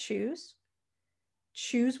do I choose?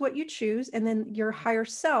 Choose what you choose. And then your higher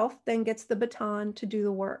self then gets the baton to do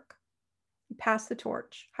the work. You pass the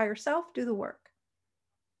torch. Higher self, do the work.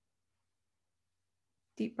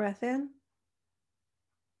 Deep breath in.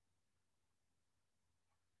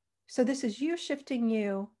 So this is you shifting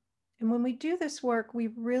you. And when we do this work, we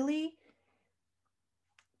really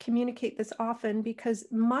communicate this often because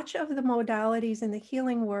much of the modalities in the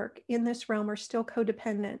healing work in this realm are still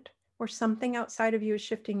codependent, or something outside of you is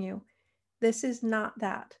shifting you. This is not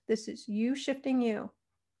that. This is you shifting you.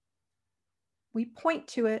 We point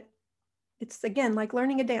to it. It's, again, like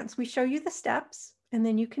learning a dance. We show you the steps and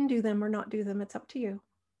then you can do them or not do them. It's up to you.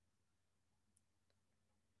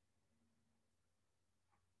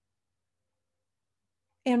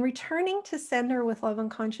 And returning to sender with love and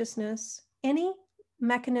consciousness, any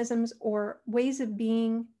mechanisms or ways of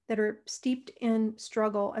being that are steeped in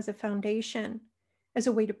struggle as a foundation, as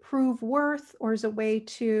a way to prove worth, or as a way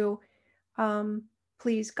to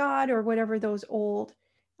please God, or whatever those old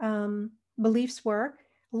beliefs were,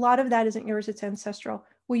 a lot of that isn't yours, it's ancestral.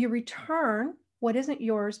 Will you return what isn't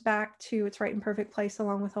yours back to its right and perfect place,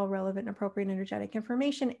 along with all relevant and appropriate energetic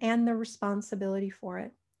information and the responsibility for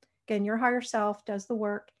it? Again, your higher self does the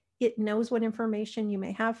work. It knows what information you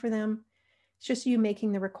may have for them. It's just you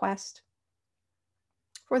making the request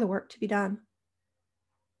for the work to be done.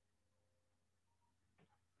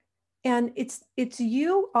 And it's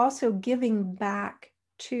you also giving back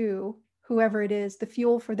to whoever it is the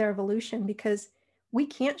fuel for their evolution, because we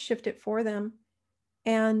can't shift it for them.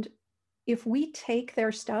 And if we take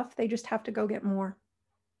their stuff, they just have to go get more.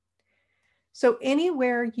 So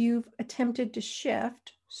anywhere you've attempted to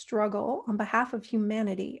shift, struggle on behalf of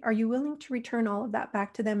humanity, are you willing to return all of that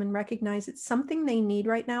back to them and recognize it's something they need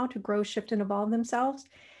right now to grow, shift, and evolve themselves?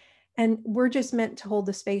 And we're just meant to hold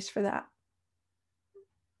the space for that.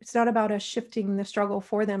 It's not about us shifting the struggle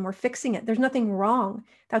for them or fixing it. There's nothing wrong.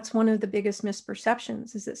 That's one of the biggest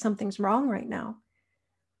misperceptions, is that something's wrong right now.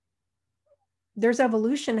 There's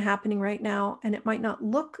evolution happening right now, and it might not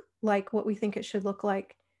look like what we think it should look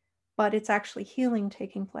like, but it's actually healing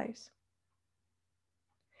taking place.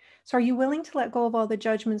 So are you willing to let go of all the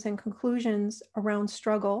judgments and conclusions around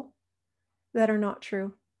struggle that are not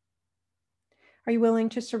true? Are you willing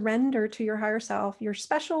to surrender to your higher self, your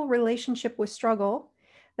special relationship with struggle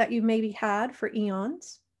that you maybe had for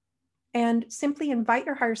eons, and simply invite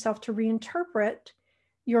your higher self to reinterpret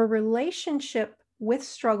your relationship with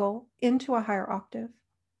struggle into a higher octave?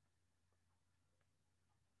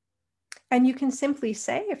 And you can simply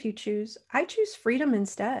say, if you choose, I choose freedom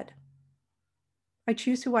instead. I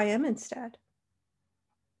choose who I am instead.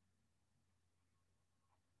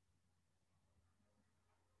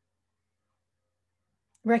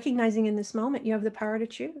 Recognizing in this moment, you have the power to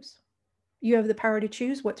choose. You have the power to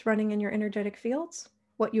choose what's running in your energetic fields,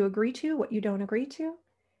 what you agree to, what you don't agree to.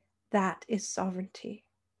 That is sovereignty.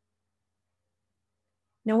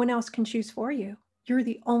 No one else can choose for you. You're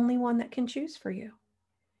the only one that can choose for you.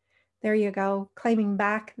 There you go, claiming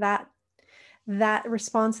back that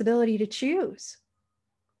responsibility to choose.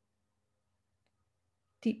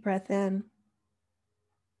 Deep breath in.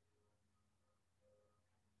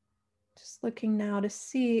 Just looking now to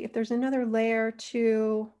see if there's another layer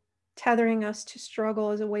to tethering us to struggle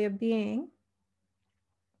as a way of being.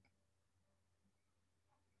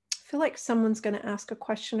 I feel like someone's going to ask a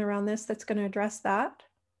question around this that's going to address that.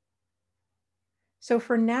 So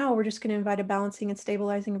for now, we're just going to invite a balancing and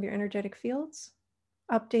stabilizing of your energetic fields,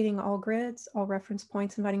 updating all grids, all reference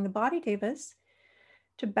points, inviting the body devas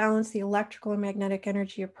to balance the electrical and magnetic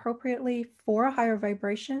energy appropriately for a higher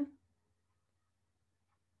vibration,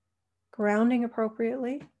 grounding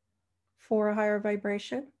appropriately for a higher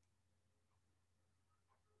vibration.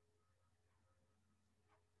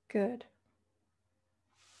 Good.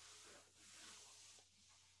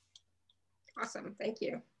 Awesome. Thank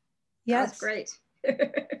you. Yes. That's great.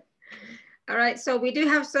 All right. So we do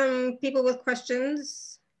have some people with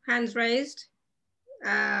questions, hands raised.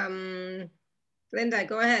 Linda,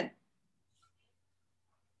 go ahead.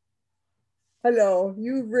 Hello.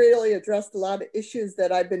 You really addressed a lot of issues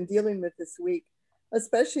that I've been dealing with this week,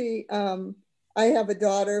 especially I have a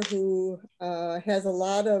daughter who has a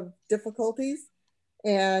lot of difficulties,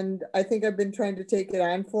 and I think I've been trying to take it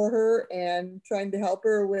on for her and trying to help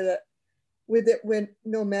her with it when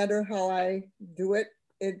no matter how I do it,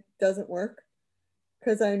 it doesn't work,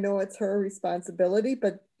 because I know it's her responsibility,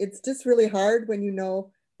 but it's just really hard when you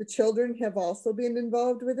know the children have also been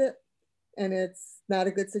involved with it and it's not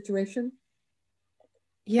a good situation.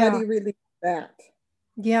 Yeah. How do you relieve that?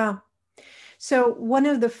 Yeah. So one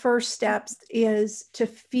of the first steps is to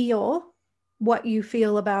feel what you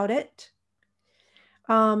feel about it.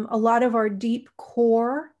 A lot of our deep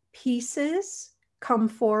core pieces come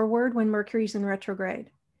forward when Mercury's in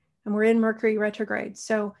retrograde, and we're in Mercury retrograde.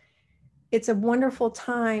 So it's a wonderful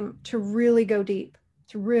time to really go deep,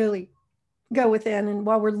 to really go within. And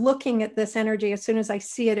while we're looking at this energy, as soon as I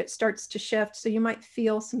see it, it starts to shift. So you might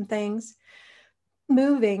feel some things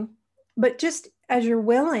moving, but just as you're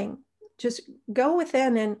willing, just go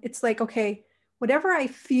within. And it's like, okay, whatever I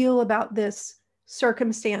feel about this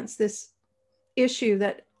circumstance, this issue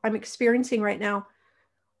that I'm experiencing right now,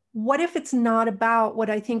 what if it's not about what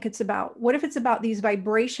I think it's about? What if it's about these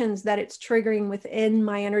vibrations that it's triggering within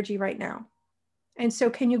my energy right now? And so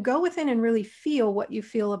can you go within and really feel what you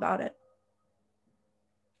feel about it?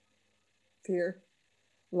 Fear,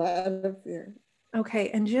 a lot of fear. Okay,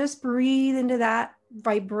 and just breathe into that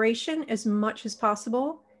vibration as much as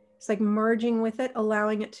possible. It's like merging with it,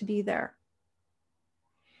 allowing it to be there.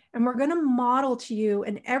 And we're going to model to you,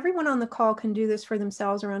 and everyone on the call can do this for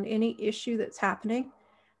themselves around any issue that's happening.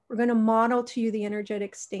 We're going to model to you the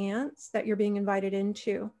energetic stance that you're being invited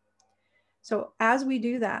into. So as we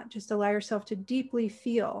do that, just allow yourself to deeply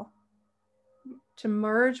feel, to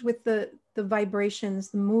merge with the vibrations,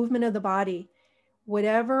 the movement of the body,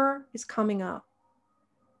 whatever is coming up.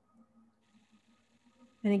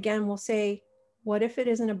 And again, we'll say, what if it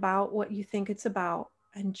isn't about what you think it's about?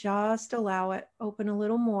 And just allow it, open a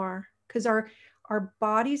little more, because our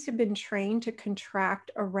bodies have been trained to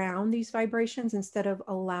contract around these vibrations instead of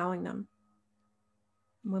allowing them.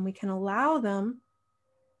 When we can allow them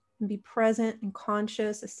and be present and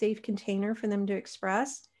conscious, a safe container for them to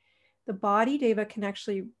express, the body deva can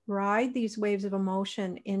actually ride these waves of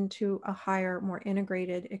emotion into a higher, more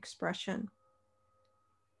integrated expression.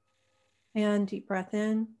 And deep breath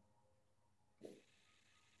in.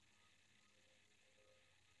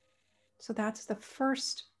 So that's the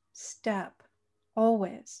first step,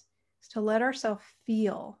 always, is to let ourselves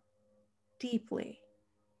feel deeply.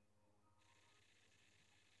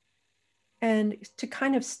 And to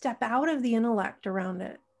kind of step out of the intellect around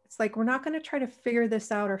it. It's like, we're not going to try to figure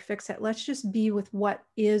this out or fix it. Let's just be with what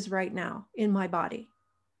is right now in my body,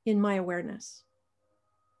 in my awareness.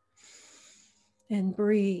 And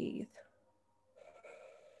breathe.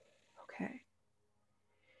 Okay.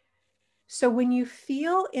 So when you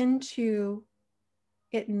feel into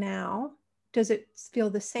it now, does it feel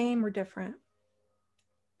the same or different?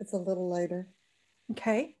 It's a little lighter.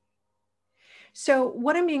 Okay. So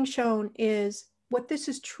what I'm being shown is what this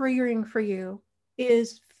is triggering for you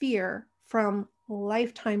is fear from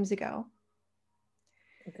lifetimes ago.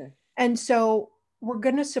 Okay. And so we're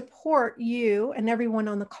going to support you and everyone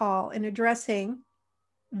on the call in addressing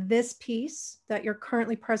this piece that you're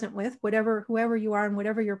currently present with, whoever you are and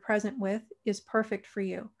whatever you're present with is perfect for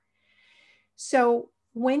you. So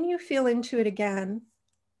when you feel into it again,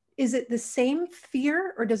 is it the same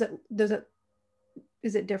fear or is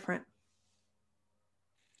it different?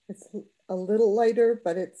 It's a little lighter,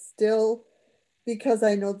 but it's still, because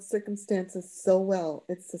I know the circumstances so well,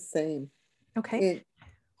 it's the same. Okay.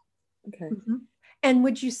 Okay. Mm-hmm. And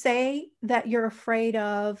would you say that you're afraid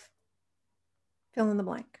of fill in the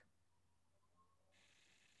blank?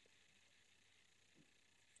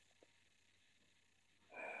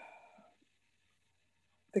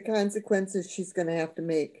 The consequences she's going to have to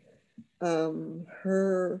make.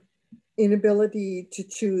 Her inability to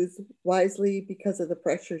choose wisely because of the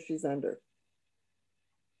pressure she's under.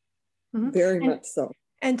 Mm-hmm. Very much so.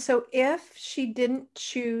 And so if she didn't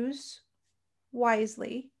choose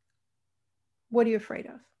wisely, what are you afraid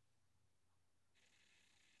of?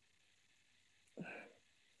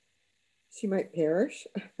 She might perish.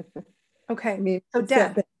 Okay. I mean, so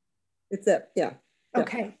death. Yeah.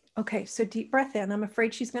 Okay. Okay. So deep breath in. I'm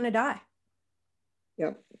afraid she's going to die.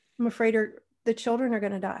 Yep. I'm afraid the children are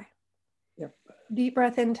going to die. Yep. Deep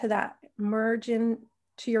breath into that. Merge into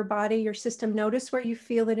your body, your system. Notice where you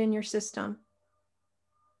feel it in your system.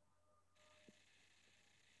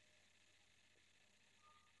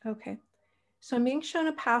 Okay. So I'm being shown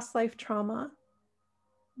a past life trauma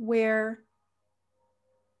where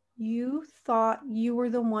you thought you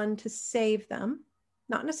were the one to save them.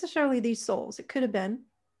 Not necessarily these souls. It could have been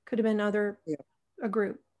a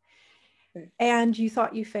group. Okay. And you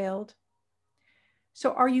thought you failed.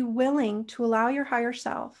 So are you willing to allow your higher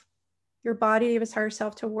self, your body of its higher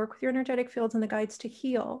self, to work with your energetic fields and the guides to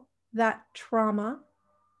heal that trauma?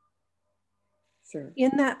 Sure.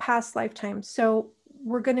 In that past lifetime? So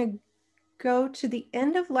we're going to go to the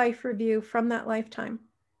end of life review from that lifetime.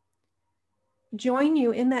 Join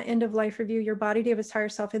you in that end of life review, your body of its higher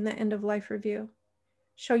self in that end of life review.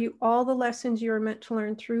 Show you all the lessons you were meant to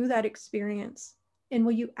learn through that experience. And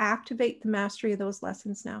will you activate the mastery of those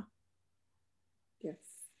lessons now? Yes.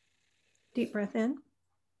 Deep breath in.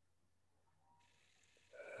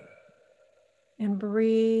 And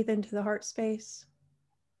breathe into the heart space.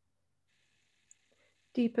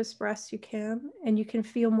 Deepest breaths you can. And you can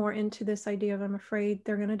feel more into this idea of I'm afraid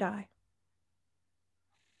they're going to die.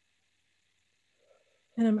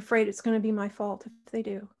 And I'm afraid it's going to be my fault if they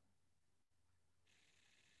do.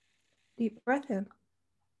 Deep breath in.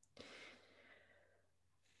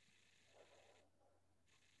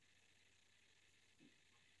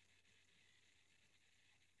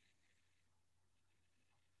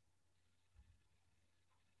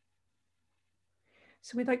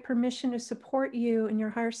 So we'd like permission to support you and your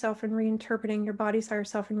higher self in reinterpreting your body's higher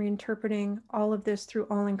self and reinterpreting all of this through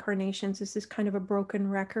all incarnations. This is kind of a broken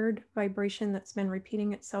record vibration that's been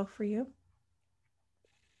repeating itself for you.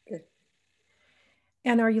 Okay.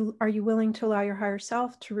 And are you willing to allow your higher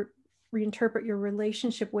self to reinterpret your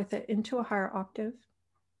relationship with it into a higher octave?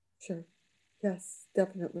 Sure. Yes,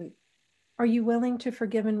 definitely. Are you willing to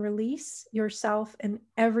forgive and release yourself and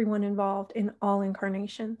everyone involved in all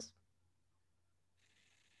incarnations?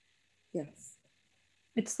 Yes.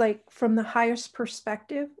 It's like from the highest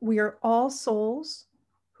perspective, we are all souls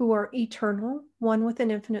who are eternal, one with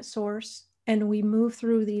an infinite source, and we move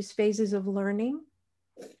through these phases of learning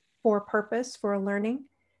for a purpose, for a learning,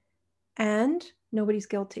 and nobody's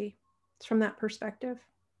guilty. It's from that perspective.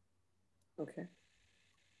 Okay.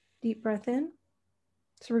 Deep breath in.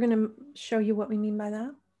 So we're going to show you what we mean by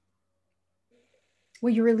that. Will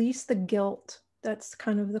you release the guilt? That's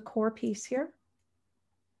kind of the core piece here.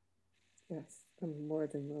 Yes, I'm more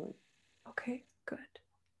than willing. Okay, good.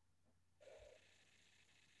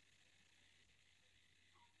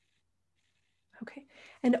 Okay,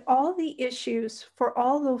 and all the issues for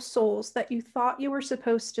all those souls that you thought you were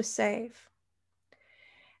supposed to save,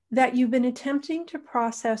 that you've been attempting to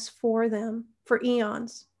process for them for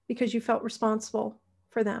eons because you felt responsible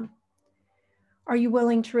for them. Are you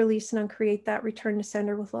willing to release and uncreate that, return to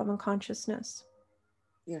sender with love and consciousness?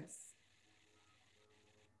 Yes.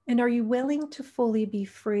 And are you willing to fully be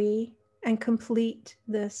free and complete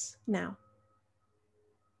this now?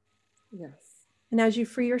 Yes. And as you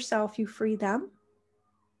free yourself, you free them.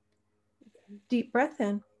 Okay. Deep breath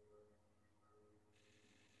in.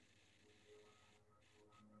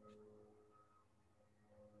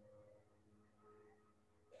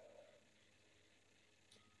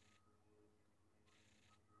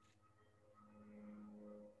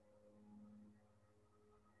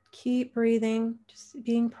 Keep breathing, just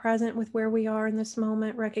being present with where we are in this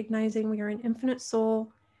moment, recognizing we are an infinite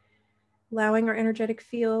soul allowing our energetic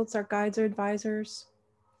fields, our guides, our advisors,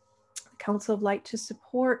 the Council of Light to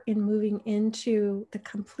support in moving into the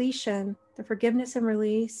completion, the forgiveness and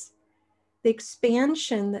release, the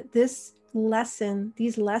expansion that these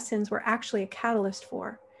lessons were actually a catalyst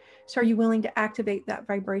for. So are you willing to activate that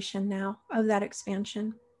vibration now of that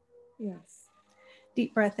expansion? Yes.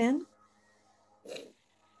 Deep breath in.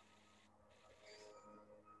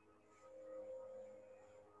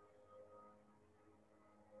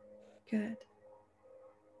 Good.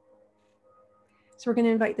 So we're going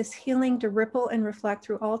to invite this healing to ripple and reflect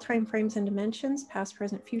through all time frames and dimensions, past,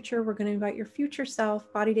 present, future. We're going to invite your future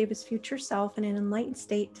self, Body Davis future self, in an enlightened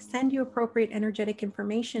state to send you appropriate energetic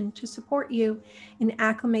information to support you in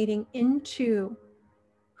acclimating into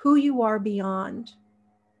who you are beyond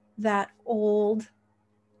that old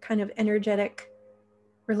kind of energetic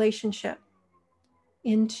relationship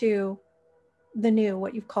into the new,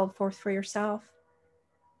 what you've called forth for yourself.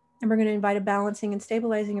 And we're going to invite a balancing and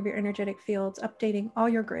stabilizing of your energetic fields, updating all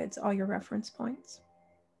your grids, all your reference points.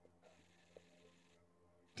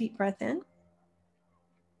 Deep breath in.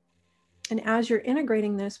 And as you're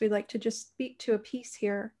integrating this, we'd like to just speak to a piece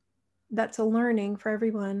here that's a learning for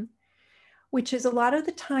everyone, which is a lot of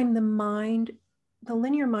the time the mind, the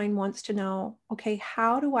linear mind wants to know, okay,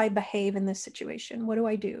 how do I behave in this situation? What do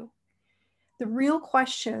I do? The real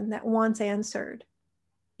question that wants answered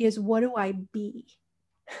is, what do I be?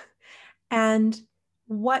 And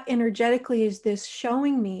what energetically is this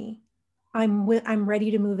showing me I'm ready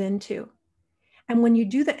to move into? And when you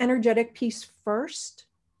do the energetic piece first,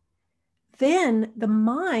 then the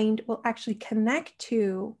mind will actually connect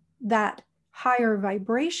to that higher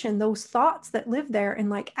vibration, those thoughts that live there, and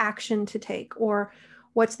like action to take, or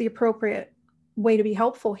what's the appropriate way to be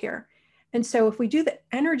helpful here. And so if we do the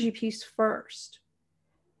energy piece first,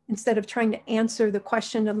 instead of trying to answer the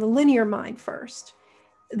question of the linear mind first,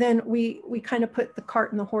 then we kind of put the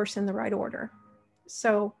cart and the horse in the right order.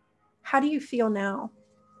 So how do you feel now,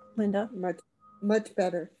 Linda? Much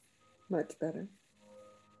better. Much better.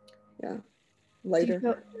 Yeah. Lighter. Do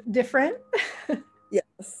you feel different?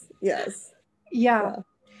 Yes. Yes. Yeah.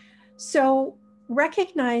 So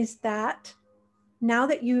recognize that now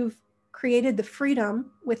that you've created the freedom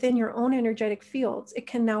within your own energetic fields, it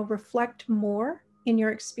can now reflect more in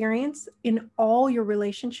your experience in all your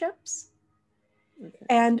relationships. Okay.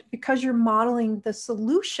 And because you're modeling the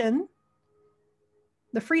solution,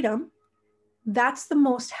 the freedom, that's the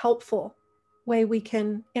most helpful way we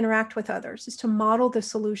can interact with others, is to model the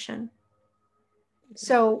solution. Okay.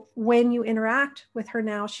 So when you interact with her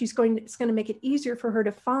now, it's going to make it easier for her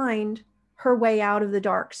to find her way out of the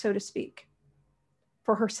dark, so to speak,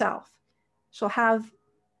 for herself. She'll have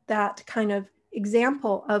that kind of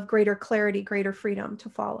example of greater clarity, greater freedom to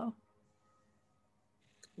follow.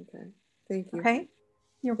 Okay. Thank you. Okay.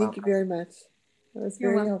 You're welcome. Thank you very much. That was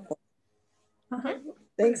very helpful. Uh-huh.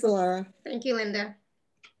 Thanks, Alara. Thank you, Linda.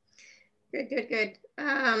 Good, good, good.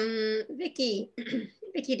 Vicki,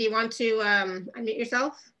 Vicki, do you want to unmute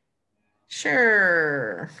yourself?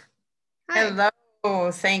 Sure. Hi.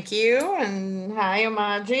 Hello, thank you. And hi,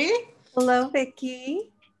 Omaji. Hello,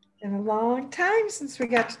 Vicki. Been a long time since we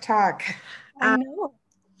got to talk. I know.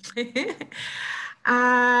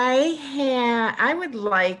 I would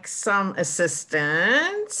like some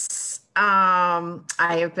assistance. I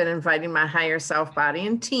have been inviting my higher self body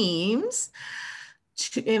in teams,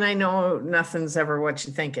 and I know nothing's ever what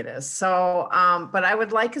you think it is. So, but I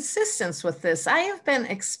would like assistance with this. I have been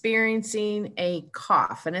experiencing a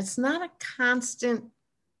cough, and it's not a constant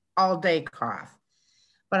all-day cough,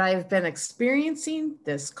 but I've been experiencing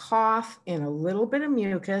this cough and a little bit of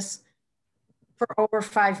mucus for over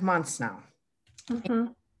 5 months now. Mm-hmm.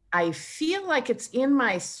 I feel like it's in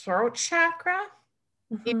my throat chakra.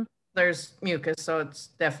 Mm-hmm. There's mucus, so it's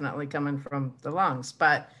definitely coming from the lungs,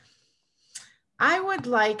 but I would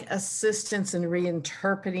like assistance in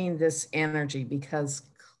reinterpreting this energy, because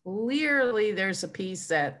clearly there's a piece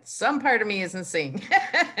that some part of me isn't seeing.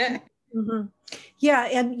 Mm-hmm. Yeah,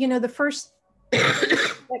 and you know, the first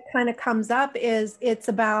that kind of comes up is it's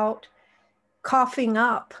about coughing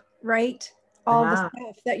up, right? All the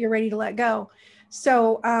stuff that you're ready to let go.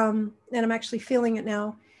 So, and I'm actually feeling it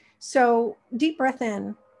now. So deep breath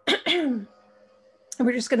in.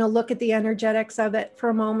 We're just going to look at the energetics of it for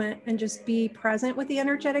a moment and just be present with the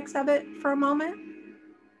energetics of it for a moment.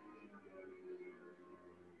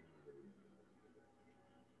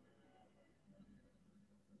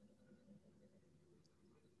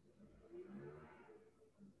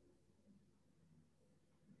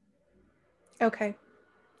 Okay.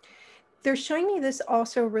 They're showing me this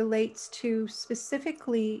also relates to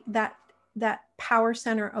specifically that power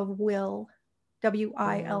center of will,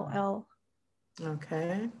 W-I-L-L.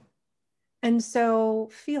 Okay. And so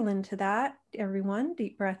feel into that, everyone.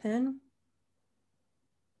 Deep breath in.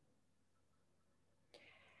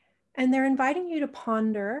 And they're inviting you to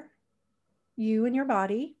ponder, you and your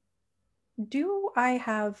body. Do I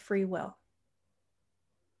have free will?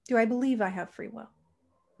 Do I believe I have free will?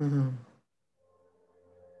 Mm-hmm.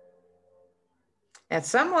 At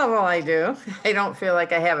some level, I do. I don't feel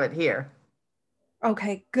like I have it here.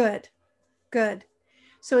 Okay, good, good.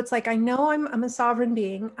 So it's like, I know I'm a sovereign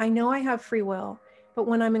being. I know I have free will, but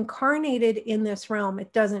when I'm incarnated in this realm,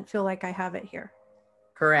 it doesn't feel like I have it here.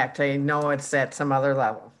 Correct. I know it's at some other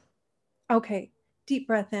level. Okay, deep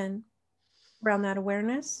breath in around that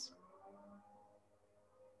awareness.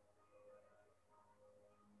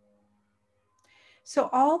 So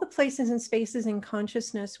all the places and spaces in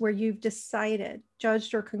consciousness where you've decided,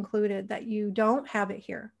 judged, or concluded that you don't have it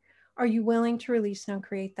here, are you willing to release and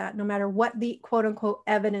create that, no matter what the quote unquote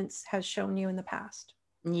evidence has shown you in the past?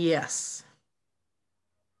 Yes.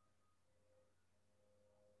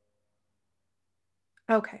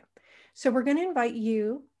 Okay, so we're going to invite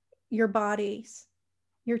you, your bodies,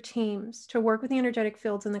 your teams to work with the energetic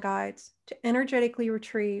fields and the guides to energetically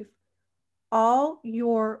retrieve all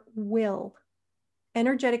your will,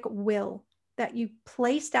 energetic will that you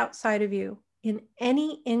placed outside of you in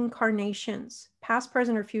any incarnations, past,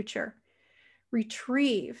 present, or future.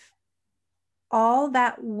 Retrieve all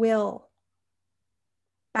that will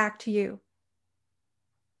back to you.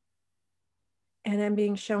 And I'm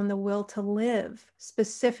being shown the will to live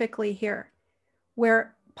specifically here,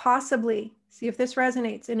 where possibly, see if this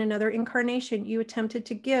resonates, in another incarnation, you attempted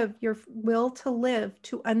to give your will to live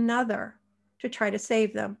to another to try to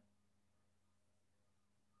save them.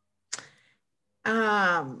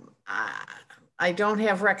 I don't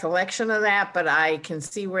have recollection of that, but I can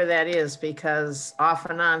see where that is, because off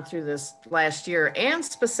and on through this last year, and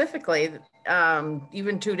specifically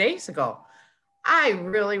even 2 days ago, I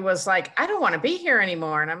really was like, I don't want to be here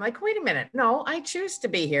anymore. And I'm like, wait a minute. No, I choose to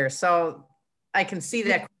be here. So I can see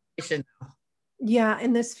that correlation. Yeah.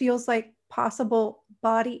 And this feels like possible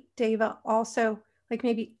body deva also, like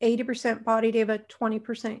maybe 80% body deva,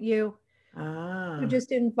 20% you. So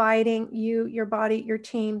just inviting you, your body, your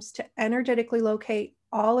teams to energetically locate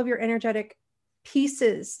all of your energetic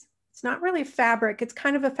pieces. It's not really fabric. It's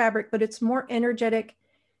kind of a fabric, but it's more energetic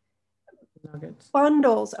Nuggets.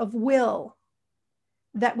 Bundles of will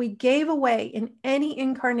that we gave away in any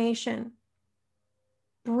incarnation.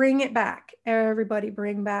 Bring it back. Everybody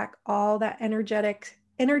bring back all that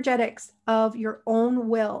energetics of your own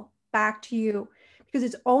will back to you, because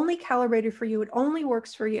it's only calibrated for you. It only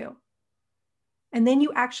works for you. And then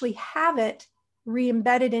you actually have it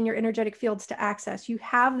re-embedded in your energetic fields to access. You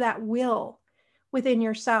have that will within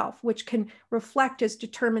yourself, which can reflect as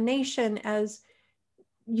determination, as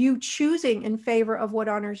you choosing in favor of what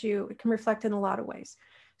honors you. It can reflect in a lot of ways.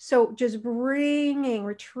 So just retrieving,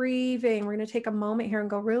 we're going to take a moment here and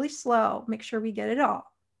go really slow, make sure we get it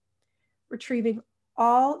all. Retrieving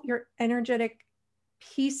all your energetic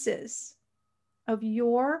pieces of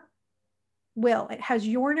your will. It has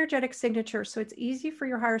your energetic signature, so it's easy for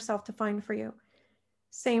your higher self to find for you.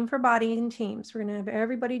 Same for body and teams. We're going to have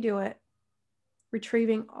everybody do it.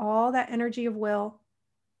 Retrieving all that energy of will.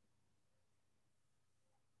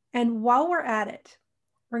 And while we're at it,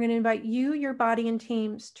 we're going to invite you, your body and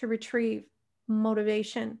teams to retrieve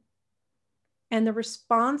motivation and the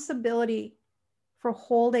responsibility for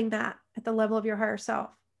holding that at the level of your higher self.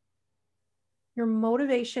 Your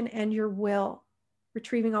motivation and your will.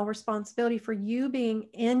 Retrieving all responsibility for you being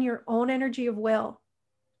in your own energy of will,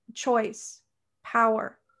 choice,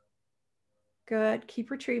 power. Good. Keep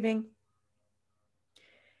retrieving.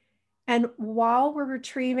 And while we're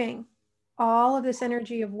retrieving all of this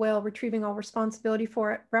energy of will, retrieving all responsibility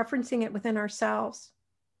for it, referencing it within ourselves,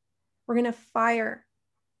 we're going to fire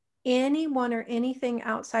anyone or anything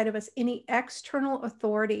outside of us, any external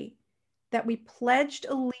authority that we pledged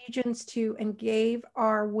allegiance to and gave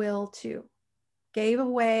our will to. Gave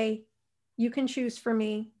away, you can choose for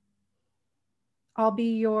me. I'll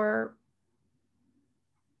be your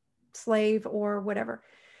slave or whatever.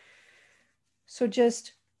 So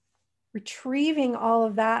just retrieving all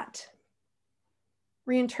of that,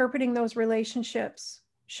 reinterpreting those relationships,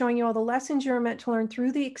 showing you all the lessons you're meant to learn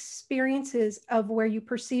through the experiences of where you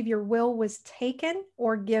perceive your will was taken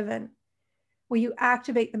or given. Will you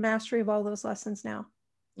activate the mastery of all those lessons now?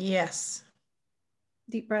 Yes.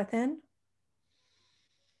 Deep breath in.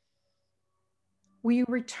 Will you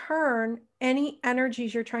return any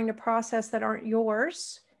energies you're trying to process that aren't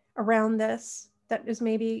yours around this, that is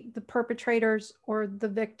maybe the perpetrators or the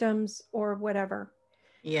victims or whatever?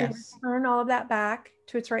 Yes. Return all of that back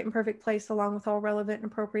to its right and perfect place, along with all relevant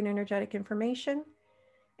and appropriate energetic information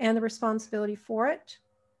and the responsibility for it.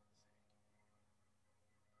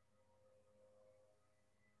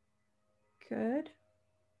 Good.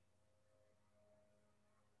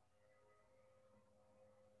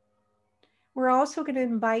 We're also going to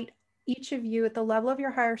invite each of you at the level of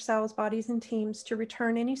your higher selves, bodies, and teams to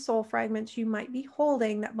return any soul fragments you might be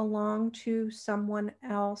holding that belong to someone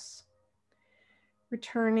else.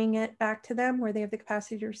 Returning it back to them where they have the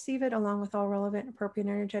capacity to receive it, along with all relevant, appropriate,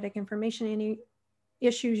 energetic information, any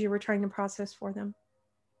issues you were trying to process for them.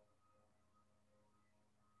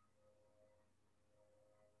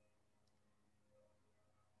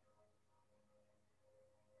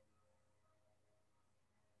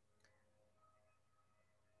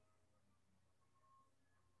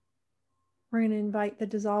 We're going to invite the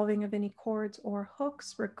dissolving of any cords or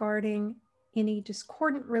hooks regarding any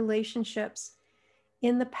discordant relationships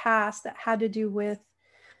in the past that had to do with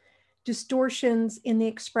distortions in the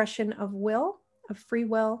expression of will, of free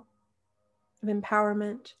will, of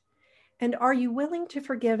empowerment. And are you willing to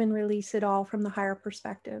forgive and release it all from the higher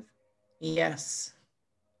perspective? Yes.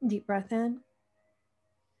 Deep breath in.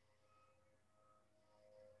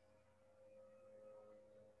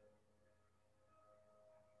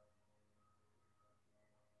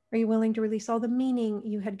 Are you willing to release all the meaning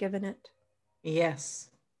you had given it? Yes.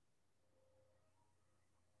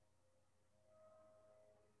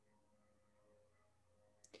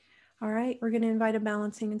 All right, we're going to invite a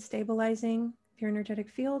balancing and stabilizing of your energetic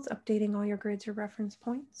fields, updating all your grids or reference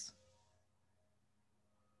points.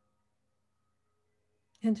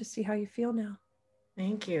 And to see how you feel now.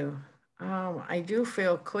 Thank you. I do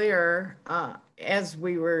feel clear. As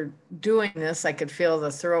we were doing this, I could feel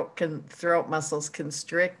the throat muscles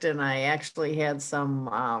constrict, and I actually had some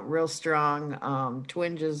real strong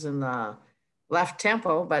twinges in the left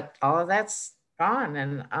tempo, but all of that's gone.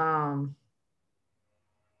 And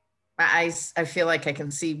my eyes, I feel like I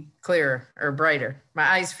can see clearer or brighter. My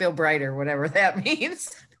eyes feel brighter, whatever that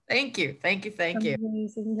means. Thank you. Thank you. Thank you.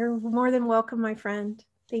 Amazing. You're more than welcome, my friend.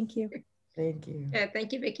 Thank you. Thank you. Yeah,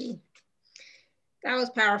 thank you, Vicki. That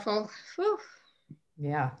was powerful. Whew.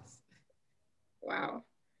 Yeah. Wow.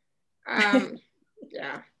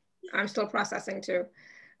 Yeah, I'm still processing too.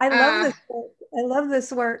 I love this work. I love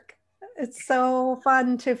this work. It's so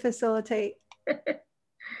fun to facilitate.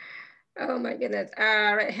 Oh my goodness.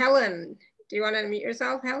 All right, Helen, do you want to unmute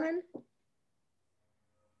yourself, Helen?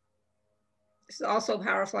 This is also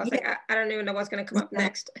powerful. I was like, I don't even know what's going to come up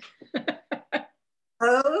next.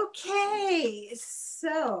 Okay,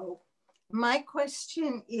 so my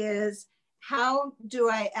question is, how do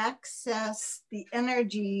I access the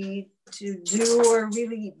energy to do or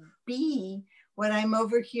really be what I'm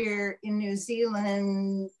over here in New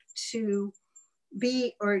Zealand to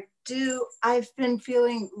be or do? I've been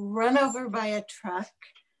feeling run over by a truck.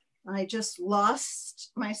 I just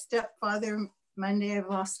lost my stepfather Monday. I've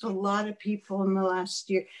lost a lot of people in the last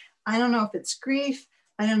year. I don't know if it's grief.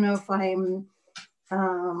 I don't know if I'm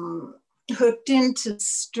hooked into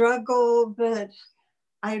struggle, but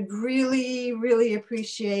I'd really, really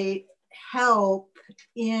appreciate help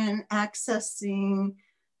in accessing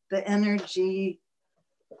the energy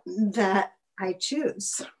that I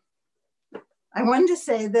choose. I wanted to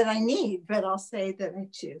say that I need, but I'll say that I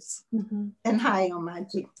choose. Mm-hmm. And hi,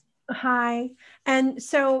 Omaji. Hi. And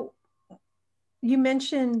so you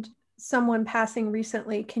mentioned someone passing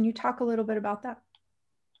recently. Can you talk a little bit about that?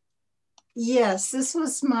 Yes, this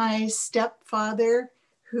was my stepfather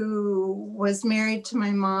who was married to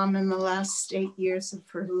my mom in the last 8 years of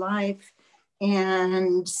her life.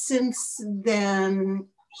 And since then,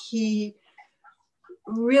 he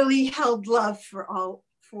really held love for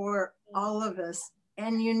all of us.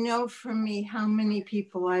 And you know from me how many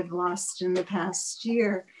people I've lost in the past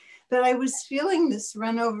year. But I was feeling this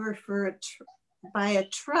run over by a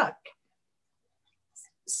truck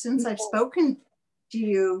since I've spoken to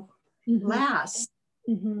you last.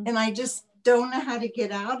 Mm-hmm. And I just don't know how to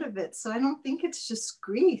get out of it. So I don't think it's just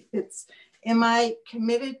grief. It's, am I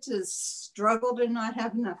committed to struggle to not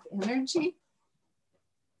have enough energy?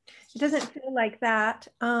 It doesn't feel like that.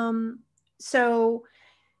 So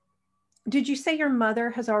did you say your mother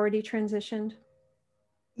has already transitioned?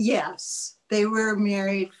 Yes, they were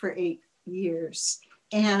married for 8 years.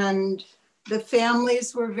 And the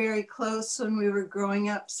families were very close when we were growing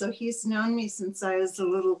up. So he's known me since I was a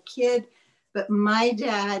little kid. But my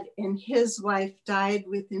dad and his wife died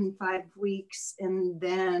within 5 weeks. And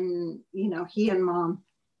then, you know, he and mom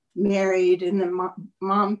married, and then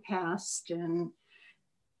mom passed, and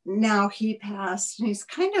now he passed. And he's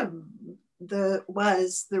kind of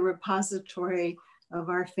was the repository of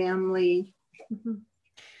our family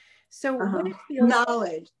So what it feels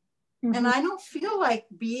knowledge. And I don't feel like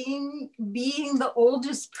being the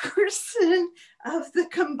oldest person of the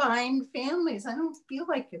combined families. I don't feel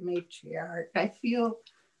like a matriarch. I feel,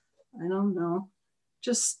 I don't know,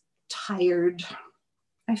 just tired.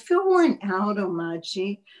 I feel worn out,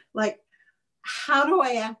 Omaji. Like, how do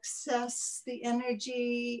I access the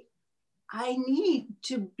energy I need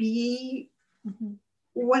to be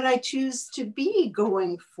what I choose to be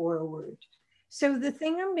going forward? So the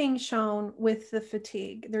thing I'm being shown with the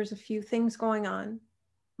fatigue, there's a few things going on,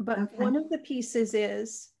 but one of the pieces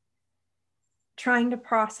is trying to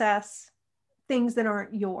process things that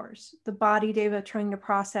aren't yours. The body deva trying to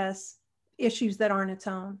process issues that aren't its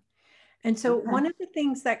own. And so one of the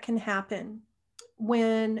things that can happen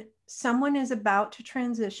when someone is about to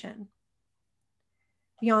transition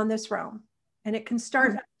beyond this realm, and it can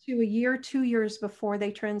start up to a year, 2 years before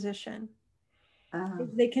they transition,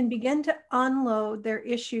 they can begin to unload their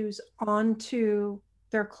issues onto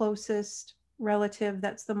their closest relative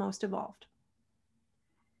that's the most evolved.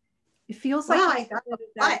 It feels like I got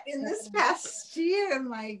that in this past year,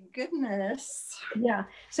 my goodness. Yeah,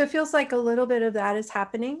 so it feels like a little bit of that is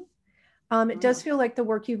happening. It does feel like the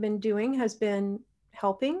work you've been doing has been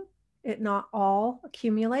helping it not all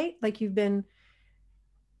accumulate. Like you've been,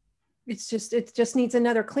 it just needs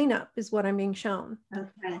another cleanup is what I'm being shown.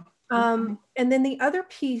 And then the other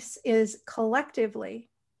piece is collectively,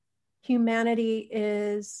 humanity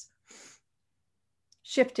is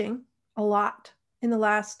shifting a lot in the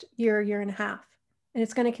last year and a half, and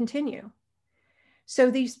it's going to continue. So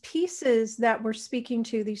these pieces that we're speaking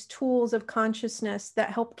to, these tools of consciousness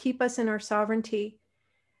that help keep us in our sovereignty,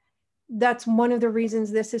 that's one of the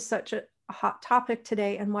reasons this is such a hot topic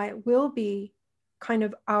today, and why it will be kind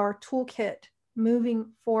of our toolkit moving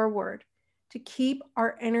forward to keep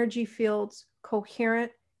our energy fields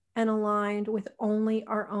coherent and aligned with only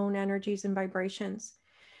our own energies and vibrations.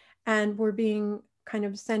 And we're being kind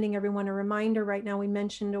of sending everyone a reminder right now. We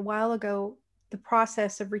mentioned a while ago the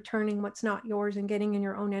process of returning what's not yours and getting in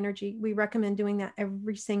your own energy. We recommend doing that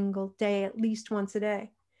every single day, at least once a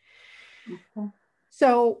day.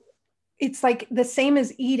 So it's like the same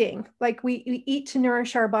as eating. Like we eat to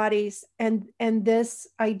nourish our bodies, and this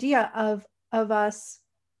idea of us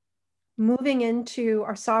moving into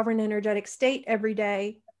our sovereign energetic state every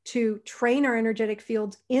day to train our energetic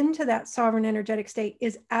fields into that sovereign energetic state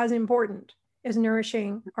is as important as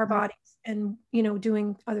nourishing our bodies and, you know,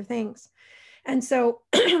 doing other things. And so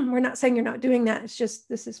we're not saying you're not doing that. It's just,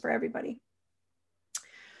 this is for everybody.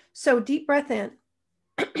 So deep breath in.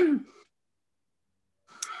 So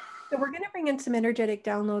we're going to bring in some energetic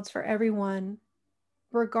downloads for everyone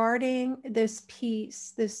regarding this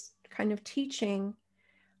piece, this kind of teaching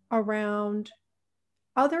around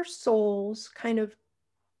other souls kind of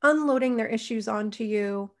unloading their issues onto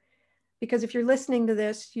you. Because if you're listening to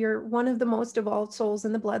this, you're one of the most evolved souls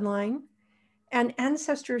in the bloodline, and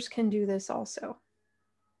ancestors can do this also.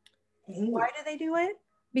 Why do they do it?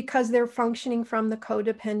 Because they're functioning from the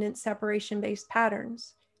codependent separation-based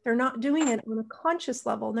patterns. They're not doing it on a conscious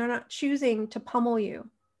level. They're not choosing to pummel you.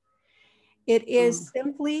 It is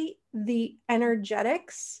simply the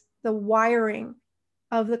energetics, the wiring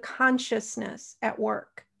of the consciousness at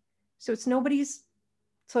work. So it's nobody's,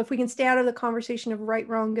 so if we can stay out of the conversation of right,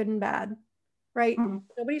 wrong, good, and bad, right?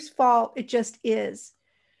 Nobody's fault, it just is.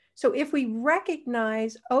 So if we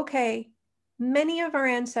recognize, okay, many of our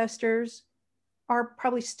ancestors are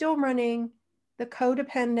probably still running the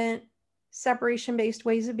codependent, separation-based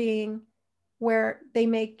ways of being, where they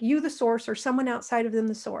make you the source or someone outside of them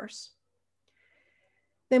the source,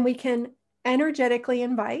 then we can energetically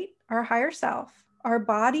invite our higher self, our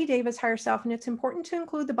body deva's higher self. And it's important to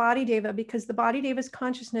include the body deva because the body deva's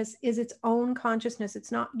consciousness is its own consciousness.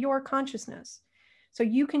 It's not your consciousness. So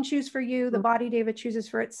you can choose for you, the body deva chooses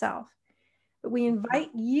for itself. But we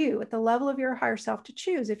invite you at the level of your higher self to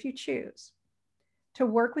choose, if you choose, to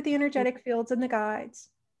work with the energetic fields and the guides,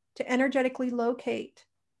 to energetically locate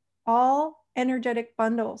all energetic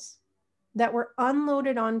bundles that were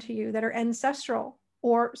unloaded onto you that are ancestral,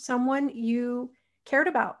 or someone you cared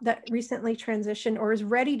about that recently transitioned or is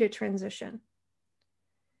ready to transition.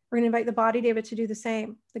 We're going to invite the body deva to do the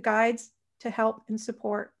same, the guides to help and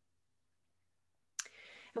support.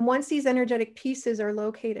 And once these energetic pieces are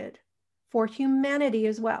located for humanity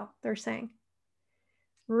as well, they're saying,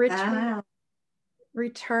 return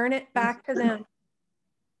it back to them.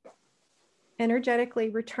 Energetically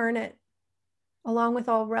return it, along with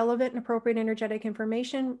all relevant and appropriate energetic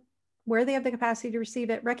information where they have the capacity to receive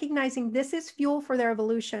it, recognizing this is fuel for their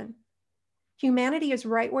evolution. Humanity is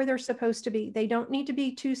right where they're supposed to be. They don't need to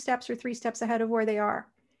be 2 steps or 3 steps ahead of where they are.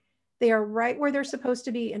 They are right where they're supposed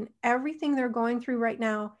to be. And everything they're going through right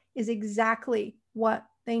now is exactly what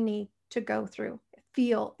they need to go through,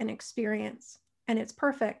 feel, and experience. And it's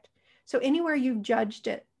perfect. So anywhere you've judged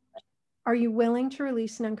it, are you willing to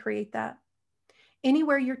release and uncreate that?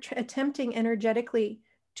 Anywhere you're attempting energetically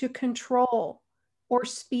to control or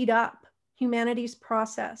speed up humanity's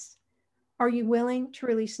process, are you willing to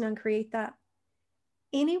release and uncreate that?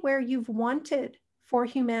 Anywhere you've wanted for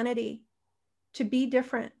humanity to be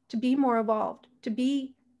different, to be more evolved, to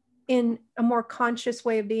be in a more conscious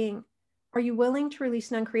way of being, are you willing to release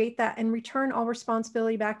and uncreate that and return all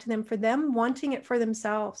responsibility back to them for them wanting it for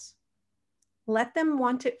themselves? Let them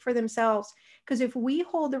want it for themselves. Because if we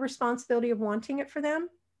hold the responsibility of wanting it for them,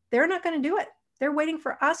 they're not going to do it. They're waiting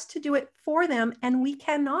for us to do it for them, and we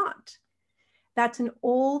cannot. That's an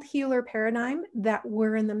old healer paradigm that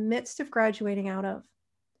we're in the midst of graduating out of.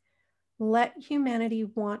 Let humanity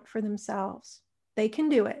want for themselves. They can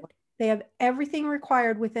do it. They have everything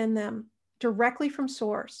required within them directly from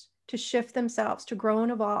source to shift themselves, to grow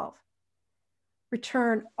and evolve.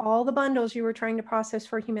 Return all the bundles you were trying to process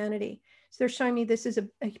for humanity. So they're showing me this is a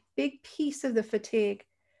big piece of the fatigue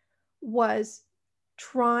was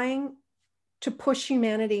trying to push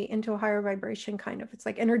humanity into a higher vibration, kind of. It's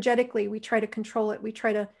like energetically, we try to control it. We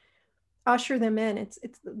try to usher them in. It's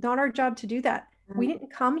not our job to do that. We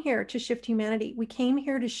didn't come here to shift humanity. We came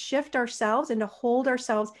here to shift ourselves and to hold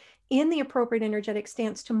ourselves in the appropriate energetic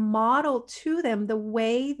stance to model to them the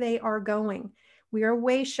way they are going. We are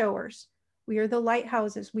way showers. We are the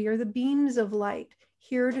lighthouses. We are the beams of light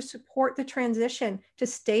here to support the transition, to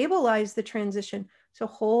stabilize the transition, to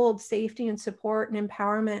hold safety and support and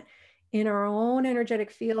empowerment in our own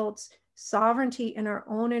energetic fields, sovereignty in our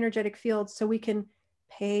own energetic fields, so we can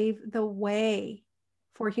pave the way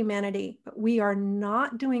for humanity. But we are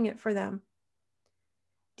not doing it for them.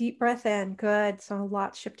 Deep breath in. Good. So a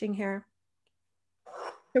lot shifting here.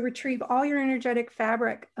 So retrieve all your energetic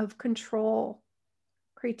fabric of control,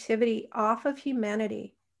 creativity off of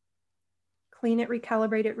humanity. Clean it,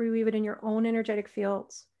 recalibrate it, reweave it in your own energetic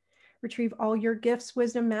fields. Retrieve all your gifts,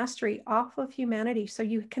 wisdom, mastery off of humanity so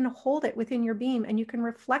you can hold it within your beam and you can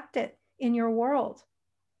reflect it in your world.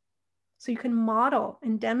 So you can model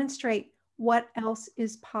and demonstrate what else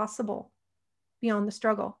is possible beyond the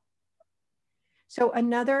struggle. So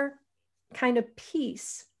another kind of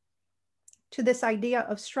piece to this idea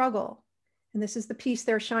of struggle, and this is the piece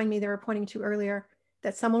they're showing me they were pointing to earlier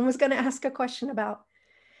that someone was going to ask a question about,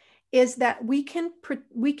 is that we can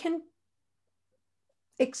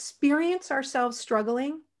experience ourselves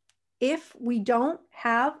struggling if we don't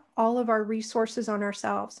have all of our resources on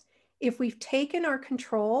ourselves. If we've taken our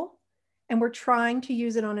control and we're trying to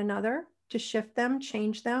use it on another to shift them,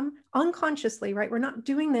 change them unconsciously, right? We're not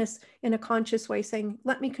doing this in a conscious way saying,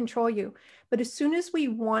 let me control you. But as soon as we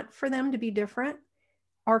want for them to be different,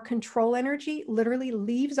 our control energy literally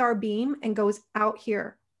leaves our beam and goes out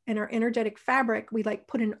here. And our energetic fabric, we like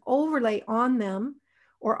put an overlay on them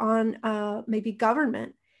or on maybe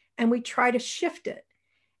government, and we try to shift it.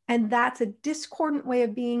 And that's a discordant way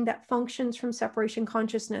of being that functions from separation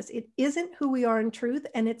consciousness. It isn't who we are in truth,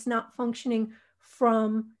 and it's not functioning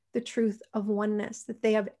from the truth of oneness, that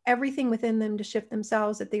they have everything within them to shift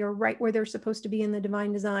themselves, that they are right where they're supposed to be in the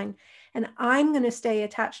divine design. And I'm going to stay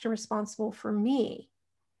attached and responsible for me,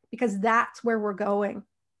 because that's where we're going.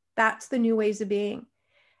 That's the new ways of being.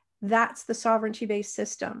 That's the sovereignty-based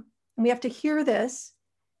system. And we have to hear this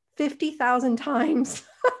 50,000 times.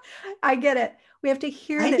 I get it. We have to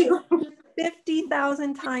hear this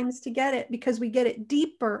 50,000 times to get it, because we get it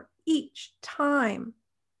deeper each time.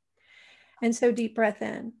 And so deep breath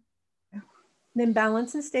in. Then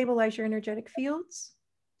balance and stabilize your energetic fields.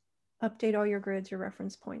 Update all your grids, your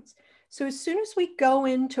reference points. So as soon as we go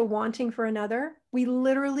into wanting for another, we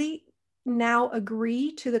literally now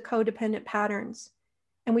agree to the codependent patterns.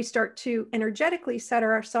 And we start to energetically set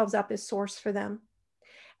ourselves up as source for them.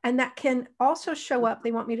 And that can also show up,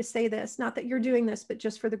 they want me to say this, not that you're doing this, but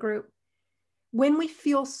just for the group. When we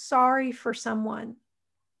feel sorry for someone,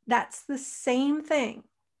 that's the same thing.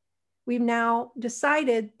 We've now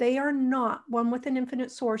decided they are not one with an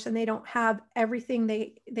infinite source, and they don't have everything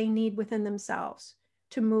they need within themselves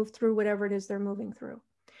to move through whatever it is they're moving through.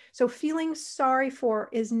 So feeling sorry for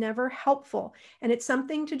is never helpful. And it's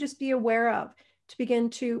something to just be aware of, to begin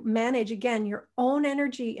to manage, again, your own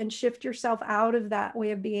energy and shift yourself out of that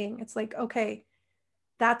way of being. It's like, okay,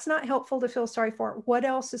 that's not helpful to feel sorry for. What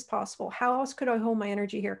else is possible? How else could I hold my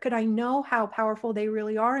energy here? Could I know how powerful they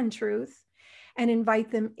really are in truth and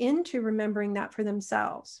invite them into remembering that for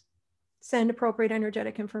themselves? Send appropriate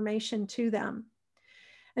energetic information to them.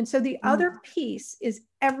 And so the other piece is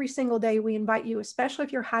every single day we invite you, especially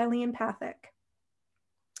if you're highly empathic,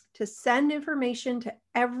 to send information to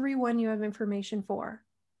everyone you have information for.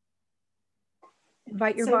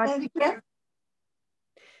 Invite your body.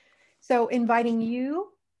 So inviting you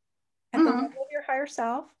at the level of your higher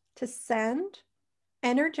self to send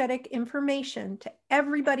energetic information to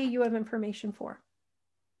everybody you have information for.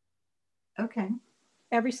 Okay.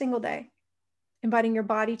 Every single day. Inviting your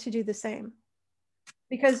body to do the same.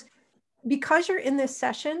 Because you're in this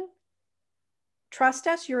session, trust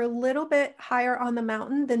us, you're a little bit higher on the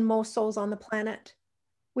mountain than most souls on the planet,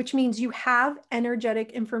 which means you have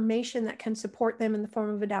energetic information that can support them in the form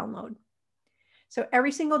of a download. So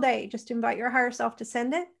every single day, just invite your higher self to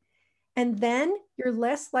send it. And then you're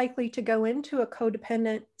less likely to go into a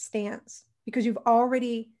codependent stance because you've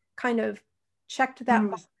already kind of checked that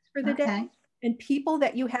box for the day. And people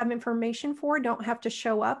that you have information for don't have to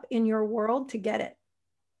show up in your world to get it.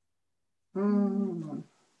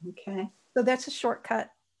 Okay. So that's a shortcut.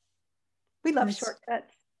 We love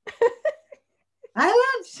shortcuts. I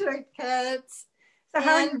love shortcuts. So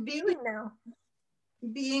how are you feeling now?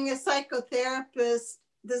 Being a psychotherapist,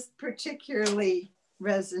 this particularly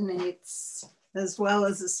resonates, as well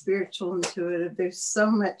as a spiritual intuitive. There's so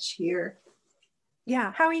much here.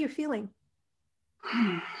 Yeah. How are you feeling?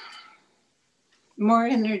 More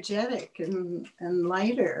energetic and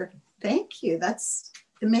lighter. Thank you. That's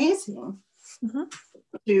amazing.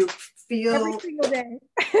 To feel every single day.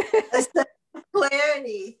 a sense of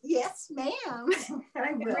clarity. Yes, ma'am.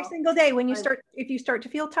 Every single day when you start, if you start to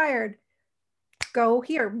feel tired, go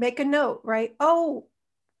here, make a note, right? Oh,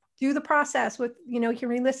 do the process with, you know, you can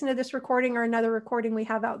re-listen to this recording or another recording we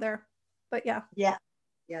have out there. But yeah. Yeah.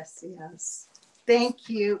 Yes. Thank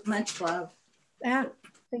you. Much love. Yeah.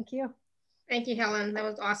 Thank you. Thank you, Helen. That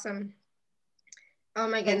was awesome. Oh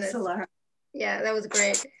my goodness. Thanks a lot. Yeah, that was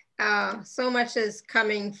great. So much is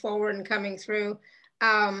coming forward and coming through.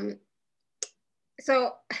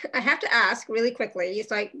 So I have to ask really quickly.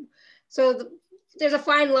 It's like, there's a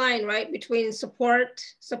fine line, right, between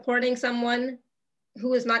supporting someone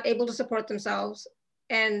who is not able to support themselves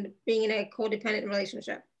and being in a codependent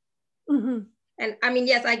relationship. And I mean,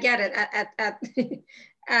 yes, I get it.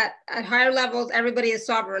 At higher levels, everybody is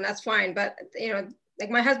sovereign. That's fine. But you know,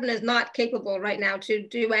 like my husband is not capable right now to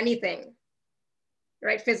do anything,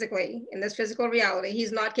 right? Physically, in this physical reality,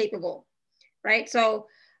 he's not capable, right? So,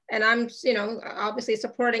 and I'm, you know, obviously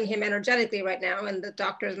supporting him energetically right now, and the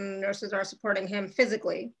doctors and nurses are supporting him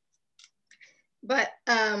physically. But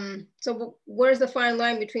so where's the fine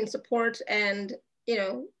line between support and, you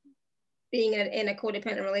know, being in a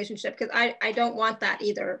codependent relationship? Because I don't want that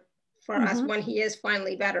either for us when he is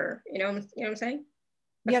finally better. You know what I'm saying?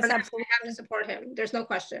 But yes, for now, absolutely. we have to support him. There's no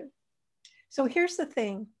question. So here's the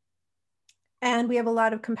thing. And we have a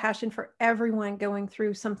lot of compassion for everyone going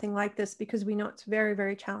through something like this because we know it's very,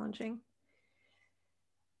 very challenging.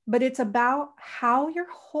 But it's about how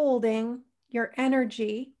you're holding your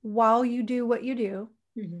energy while you do what you do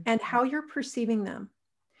and how you're perceiving them.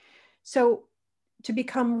 So to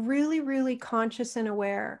become really, really conscious and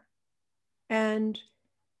aware. And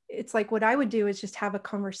it's like what I would do is just have a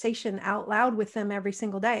conversation out loud with them every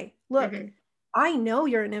single day. Look, I know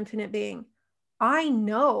you're an infinite being. I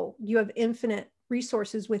know you have infinite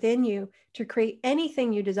resources within you to create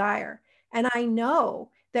anything you desire. And I know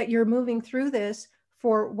that you're moving through this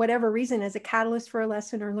for whatever reason as a catalyst for a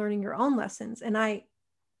lesson or learning your own lessons. And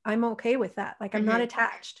I'm okay with that. Like I'm not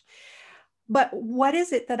attached. But what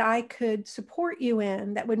is it that I could support you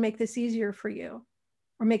in that would make this easier for you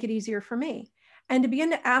or make it easier for me? And to begin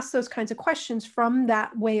to ask those kinds of questions from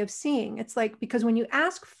that way of seeing. It's like, because when you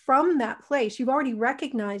ask from that place, you've already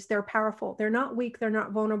recognized they're powerful. They're not weak. They're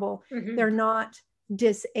not vulnerable. They're not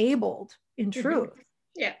disabled in truth.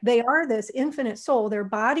 Yeah. They are this infinite soul. Their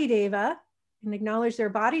body deva, and acknowledge their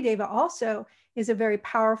body deva also is a very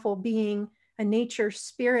powerful being, a nature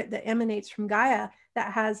spirit that emanates from Gaia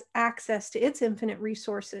that has access to its infinite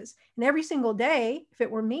resources. And every single day, if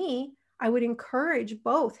it were me, I would encourage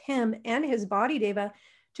both him and his body deva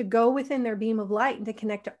to go within their beam of light and to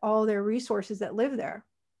connect to all their resources that live there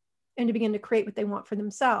and to begin to create what they want for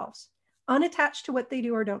themselves, unattached to what they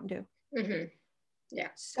do or don't do. Yeah.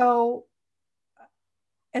 So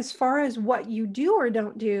as far as what you do or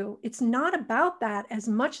don't do, it's not about that as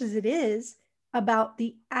much as it is about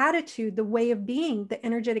the attitude, the way of being, the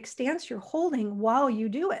energetic stance you're holding while you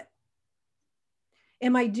do it.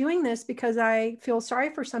 Am I doing this because I feel sorry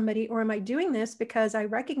for somebody, or am I doing this because I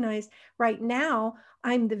recognize right now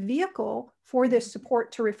I'm the vehicle for this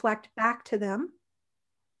support to reflect back to them?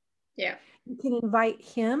 Yeah. You can invite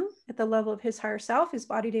him at the level of his higher self, his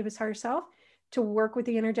body deva's higher self, to work with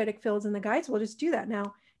the energetic fields and the guides, we'll just do that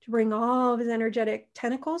now, to bring all of his energetic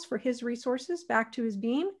tentacles for his resources back to his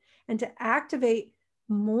beam and to activate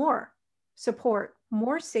more support,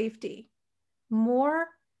 more safety, more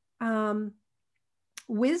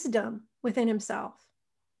wisdom within himself,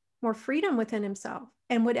 more freedom within himself,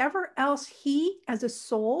 and whatever else he as a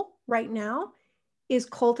soul right now is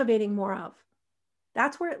cultivating more of.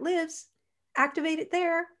 That's where it lives. Activate it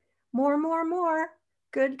there. More, more, more.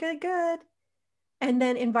 Good, good, good. And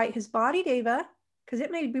then invite his body, Deva, because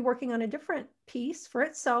it may be working on a different piece for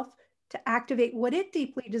itself to activate what it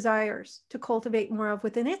deeply desires to cultivate more of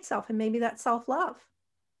within itself. And maybe that's self-love,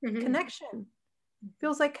 connection.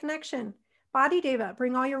 Feels like connection. Body, Deva,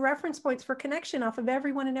 bring all your reference points for connection off of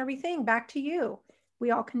everyone and everything back to you.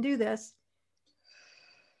 We all can do this.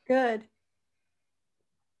 Good.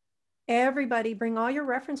 Everybody, bring all your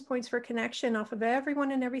reference points for connection off of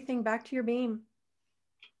everyone and everything back to your beam.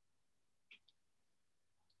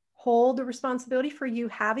 Hold the responsibility for you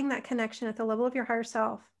having that connection at the level of your higher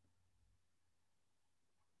self.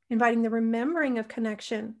 Inviting the remembering of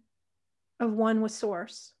connection of one with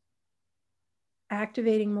source.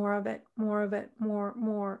 Activating more of it, more of it, more,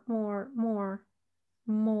 more, more, more,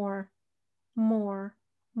 more, more,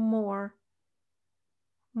 more,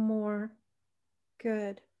 more.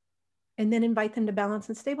 Good. And then invite them to balance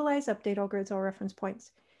and stabilize, update all grids, all reference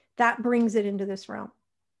points. That brings it into this realm.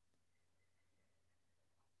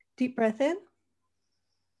 Deep breath in.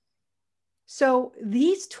 So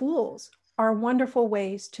these tools are wonderful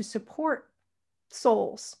ways to support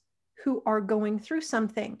souls who are going through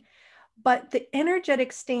something. But the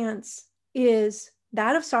energetic stance is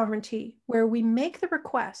that of sovereignty, where we make the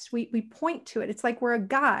request, we point to it. It's like we're a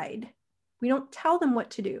guide. We don't tell them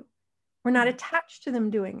what to do. We're not attached to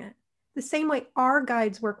them doing it. The same way our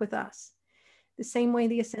guides work with us. The same way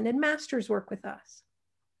the ascended masters work with us.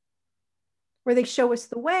 Where they show us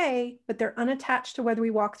the way, but they're unattached to whether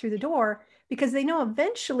we walk through the door, because they know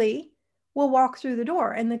eventually we'll walk through the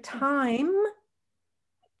door. And the time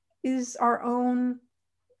is our own.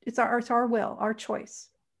 It's our will, our choice.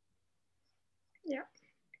 Yeah.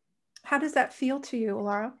 How does that feel to you,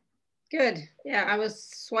 Laura? Good. Yeah, I was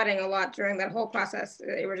sweating a lot during that whole process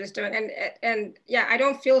that you were just doing. And yeah, I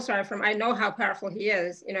don't feel sorry for him. I know how powerful he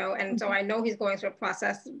is, you know, and so I know he's going through a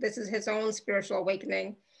process. This is his own spiritual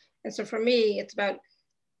awakening. And so for me, it's about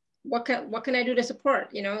what can I do to support,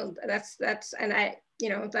 you know, that's and I, you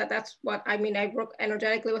know, that's what I mean. I work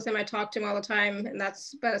energetically with him. I talk to him all the time, and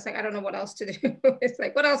but it's like, I don't know what else to do. It's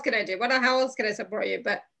like, what else can I do? How else can I support you?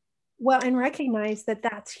 But well, and recognize that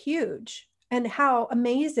that's huge. And how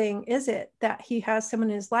amazing is it that he has someone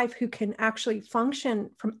in his life who can actually function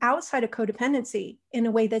from outside of codependency in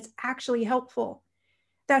a way that's actually helpful.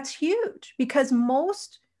 That's huge, because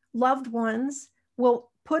most loved ones will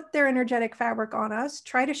put their energetic fabric on us,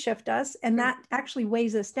 try to shift us, and that actually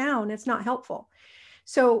weighs us down. It's not helpful.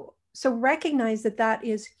 So recognize that that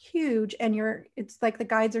is huge. And it's like the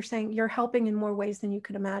guides are saying, you're helping in more ways than you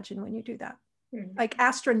could imagine when you do that. Like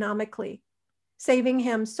astronomically, saving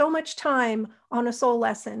him so much time on a soul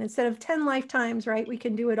lesson. Instead of 10 lifetimes, right? We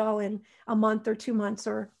can do it all in a month or 2 months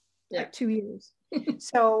or like 2 years.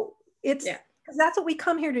 So it's, because that's what we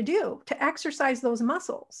come here to do, to exercise those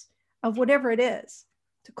muscles of whatever it is,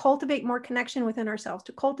 to cultivate more connection within ourselves,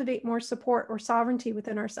 to cultivate more support or sovereignty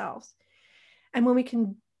within ourselves. And when we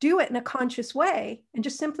can do it in a conscious way and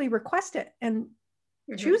just simply request it and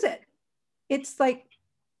choose it, it's like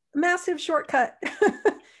a massive shortcut.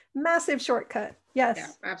 Massive shortcut. Yes.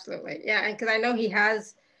 Yeah, absolutely. Yeah. And because I know he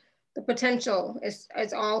has the potential is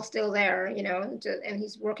all still there, you know, and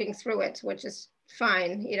he's working through it, which is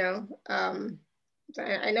fine, you know. So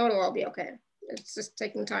I know it'll all be okay. It's just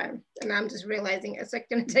taking time. And I'm just realizing it's like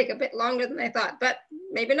going to take a bit longer than I thought, but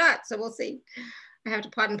maybe not. So we'll see. I have to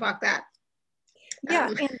pot and pock that. Yeah.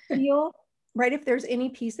 And feel, right, if there's any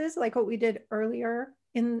pieces like what we did earlier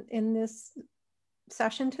in this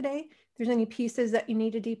session today, if there's any pieces that you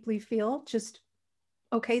need to deeply feel, just,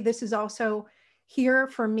 okay, this is also here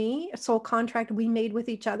for me, a soul contract we made with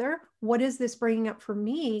each other. What is this bringing up for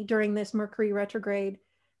me during this Mercury retrograde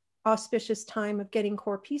auspicious time of getting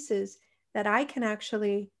core pieces that I can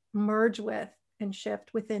actually merge with and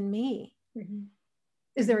shift within me?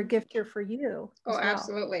 Is there a gift here for you? Oh, well?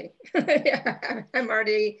 Absolutely. Yeah, I've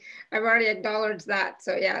already acknowledged that.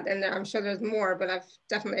 So yeah, and I'm sure there's more, but I've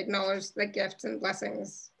definitely acknowledged the gifts and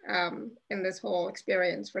blessings in this whole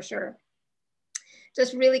experience for sure.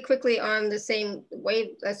 Just really quickly on the same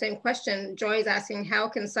question, Joy is asking, how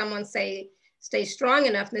can someone stay strong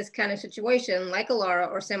enough in this kind of situation, like a Laura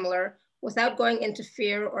or similar, without going into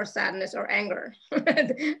fear or sadness or anger.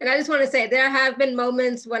 And I just want to say, there have been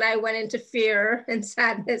moments when I went into fear and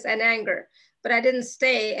sadness and anger, but I didn't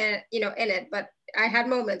stay in it, but I had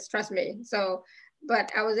moments, trust me. So,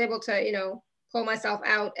 but I was able to, pull myself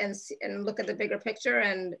out and look at the bigger picture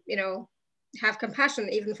and, have compassion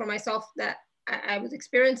even for myself that I was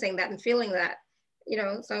experiencing that and feeling that,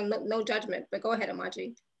 so no judgment. But go ahead,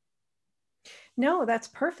 Omaji. No, that's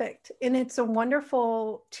perfect. And it's a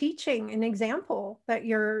wonderful teaching and example that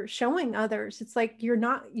you're showing others. It's like, you're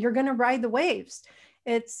going to ride the waves.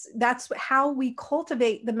 That's how we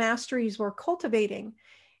cultivate the masteries we're cultivating.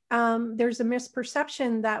 There's a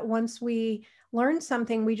misperception that once we learn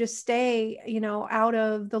something, we just stay, out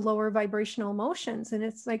of the lower vibrational emotions. And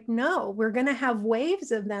it's like, no, we're going to have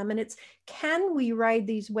waves of them. And it's, can we ride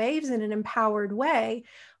these waves in an empowered way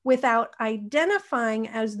without identifying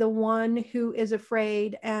as the one who is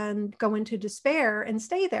afraid and go into despair and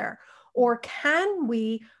stay there? Or can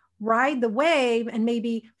we ride the wave and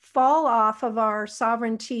maybe fall off of our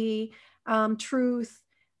sovereignty, truth,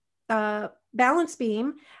 balance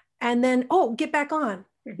beam, and then, get back on?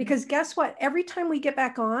 Because guess what? Every time we get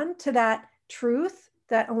back on to that truth,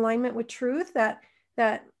 that alignment with truth, that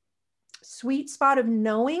sweet spot of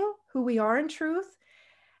knowing who we are in truth,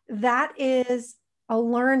 that is a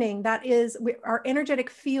learning. That is, our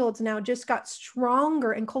energetic fields now just got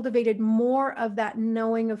stronger and cultivated more of that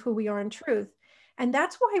knowing of who we are in truth. And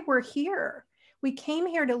that's why we're here. We came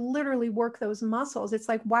here to literally work those muscles. It's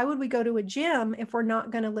like, why would we go to a gym if we're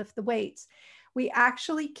not going to lift the weights? We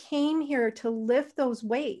actually came here to lift those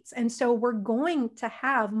weights. And so we're going to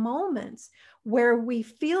have moments where we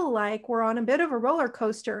feel like we're on a bit of a roller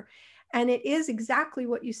coaster. And it is exactly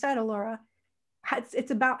what you said, Alora.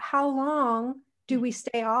 It's about how long do we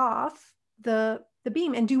stay off the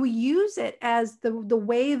beam, and do we use it as the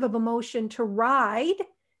wave of emotion to ride,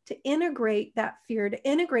 to integrate that fear, to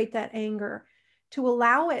integrate that anger, to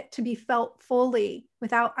allow it to be felt fully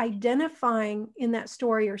without identifying in that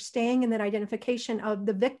story or staying in that identification of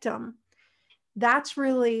the victim. That's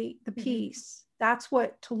really the piece. That's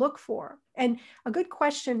what to look for. And a good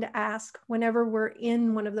question to ask whenever we're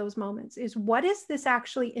in one of those moments is, what is this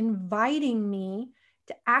actually inviting me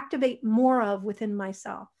to activate more of within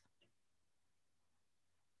myself?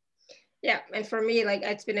 Yeah, and for me, like,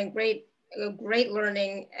 it's been a great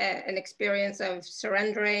learning and experience of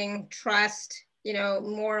surrendering, trust,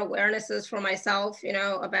 more awarenesses for myself,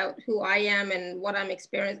 about who I am and what I'm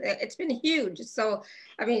experiencing. It's been huge. So,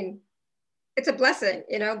 I mean, it's a blessing,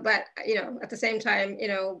 but, at the same time,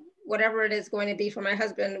 whatever it is going to be for my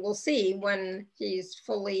husband, we'll see when he's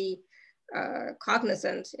fully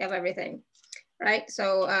cognizant of everything. Right.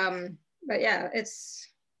 So, but yeah, it's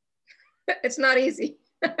not easy.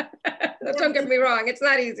 Don't get me wrong. It's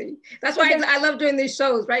not easy. That's why I love doing these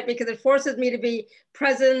shows, right? Because it forces me to be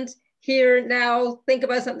present here now, think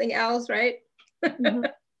about something else, right?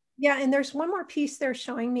 Yeah. And there's one more piece they're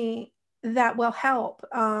showing me that will help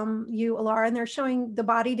you, Alara, and they're showing the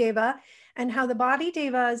body deva and how the body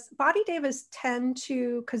devas tend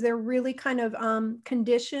to, because they're really kind of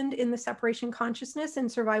conditioned in the separation consciousness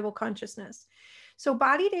and survival consciousness. So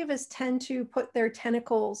body devas tend to put their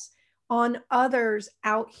tentacles on others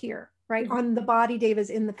out here, right? On the body devas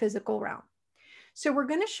in the physical realm. So we're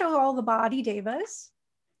going to show all the body devas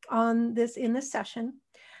in this session,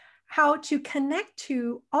 how to connect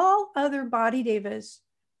to all other body devas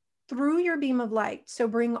through your beam of light. So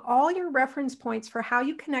bring all your reference points for how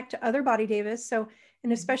you connect to other body devas. So,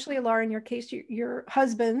 and especially Alara, in your case, your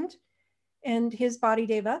husband and his body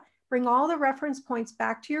deva, bring all the reference points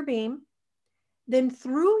back to your beam. Then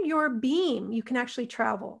through your beam, you can actually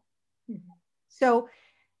travel. So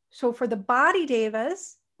for the body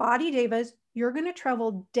devas, you're going to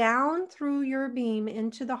travel down through your beam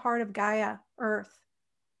into the heart of Gaia, Earth.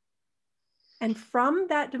 And from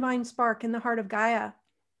that divine spark in the heart of Gaia,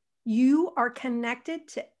 you are connected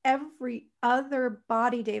to every other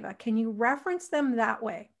body deva. Can you reference them that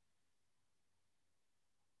way?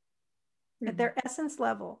 At their essence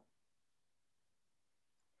level.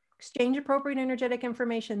 Exchange appropriate energetic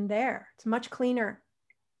information there. It's much cleaner,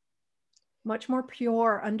 much more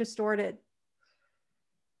pure, undistorted.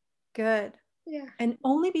 Good. Yeah. And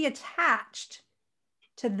only be attached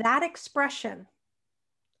to that expression,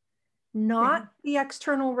 not the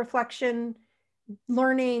external reflection,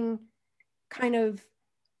 learning kind of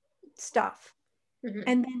stuff.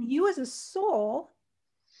 And then you as a soul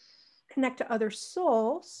connect to other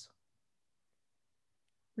souls,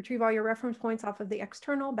 retrieve all your reference points off of the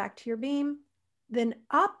external back to your beam, then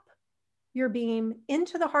up your beam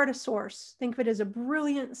into the heart of source. Think of it as a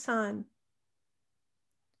brilliant sun.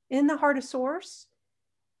 In the heart of source,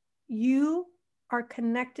 You are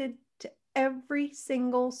connected to every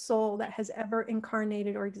single soul that has ever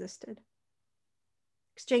incarnated or existed.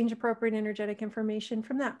 Exchange appropriate energetic information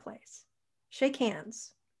from that place. Shake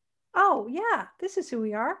hands. Oh, yeah, this is who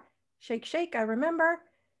we are. Shake, shake, I remember.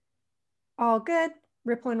 All good.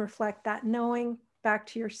 Ripple and reflect that knowing back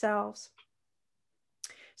to yourselves.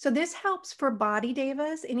 So this helps for body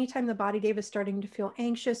devas. Anytime the body deva is starting to feel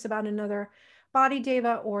anxious about another body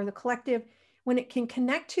deva or the collective, when it can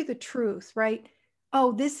connect to the truth, right?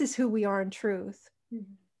 Oh, this is who we are in truth.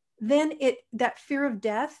 Mm-hmm. Then that fear of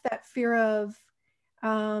death, that fear of,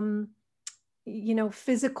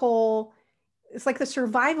 physical, it's like the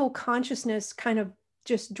survival consciousness kind of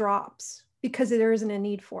just drops because there isn't a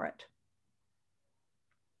need for it.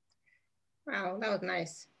 Wow, that was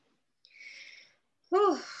nice.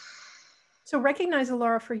 Whew. So recognize,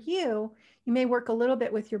 Laura, for you may work a little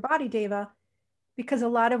bit with your body deva, because a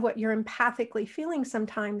lot of what you're empathically feeling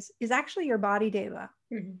sometimes is actually your body deva,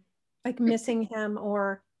 mm-hmm. like missing him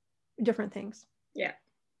or different things. Yeah.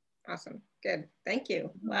 Awesome. Good. Thank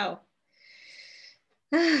you. Wow.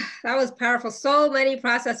 That was powerful. So many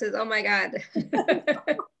processes. Oh my God.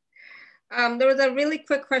 There was a really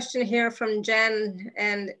quick question here from Jen,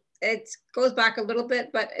 and it goes back a little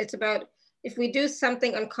bit, but it's about if we do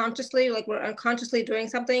something unconsciously, like we're unconsciously doing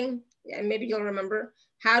something, and maybe you'll remember,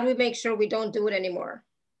 how do we make sure we don't do it anymore?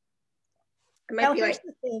 It might be like,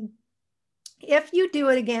 the thing. If you do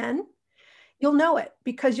it again, you'll know it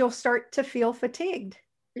because you'll start to feel fatigued,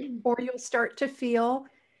 or you'll start to feel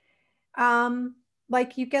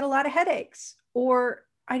like you get a lot of headaches, or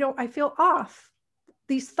I feel off.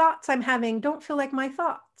 These thoughts I'm having don't feel like my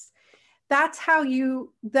thoughts. That's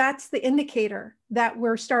the indicator that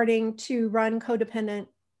we're starting to run codependent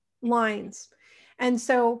lines. And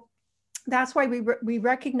so that's why we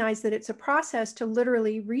recognize that it's a process to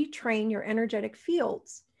literally retrain your energetic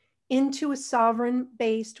fields into a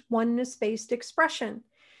sovereign-based, oneness-based expression,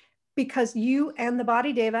 because you and the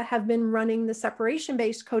body deva have been running the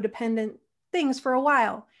separation-based codependent things for a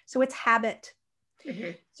while. So it's habit.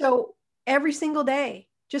 Mm-hmm. So every single day,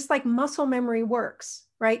 just like muscle memory works,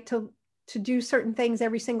 right? To do certain things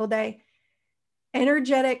every single day,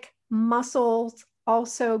 energetic muscles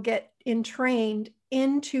also get entrained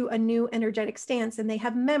into a new energetic stance, and they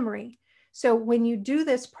have memory. So when you do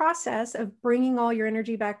this process of bringing all your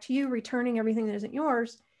energy back to you, returning everything that isn't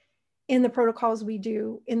yours, in the protocols we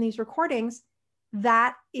do in these recordings,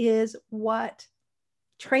 that is what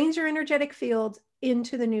trains your energetic fields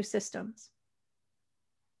into the new systems.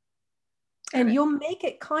 And you'll make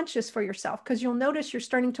it conscious for yourself, because you'll notice you're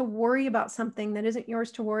starting to worry about something that isn't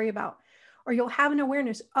yours to worry about. Or you'll have an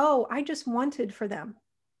awareness, oh, I just wanted for them.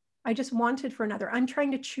 I just wanted for another. I'm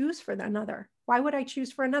trying to choose for another. Why would I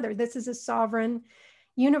choose for another? This is a sovereign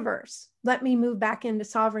universe. Let me move back into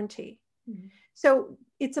sovereignty. Mm-hmm. So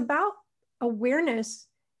it's about awareness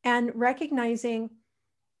and recognizing.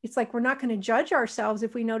 It's like, we're not going to judge ourselves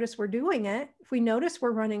if we notice we're doing it. If we notice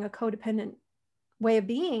we're running a codependent way of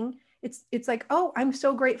being, it's like, oh, I'm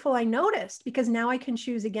so grateful I noticed, because now I can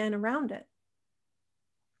choose again around it.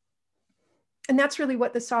 And that's really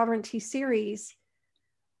what the Sovereignty series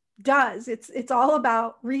does. It's all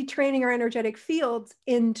about retraining our energetic fields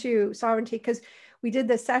into sovereignty. Because we did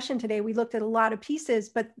this session today, we looked at a lot of pieces,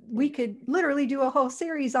 but we could literally do a whole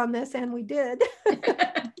series on this, and we did.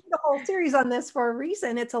 The whole series on this for a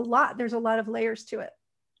reason. It's a lot. There's a lot of layers to it.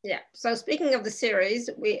 Yeah. So speaking of the series,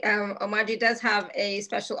 Omaji does have a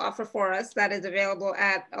special offer for us that is available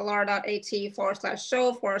at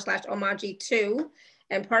alara.at/show/Omaji2.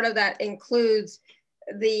 And part of that includes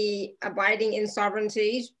the Abiding in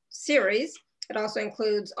Sovereignty series. It also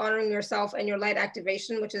includes Honoring Yourself and Your Light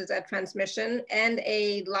Activation, which is a transmission, and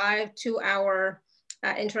a live 2-hour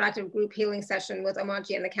interactive group healing session with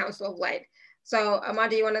Omaji and the Council of Light. So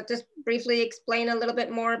Omaji, you want to just briefly explain a little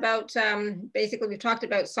bit more about, basically we've talked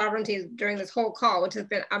about sovereignty during this whole call, which has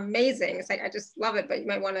been amazing. It's like, I just love it, but you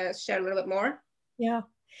might want to share a little bit more. Yeah.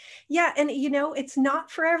 Yeah. And, it's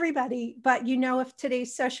not for everybody, but, if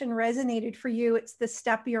today's session resonated for you, it's the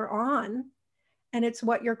step you're on, and it's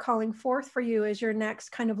what you're calling forth for you as your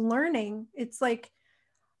next kind of learning. It's like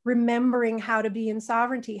remembering how to be in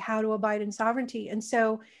sovereignty, how to abide in sovereignty. And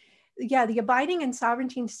so, yeah, the Abiding in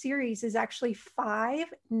Sovereignty series is actually 5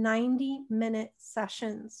 90-minute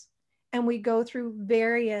sessions. And we go through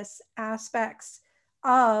various aspects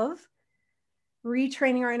of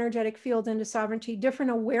retraining our energetic field into sovereignty,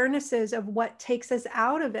 different awarenesses of what takes us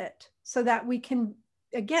out of it, so that we can,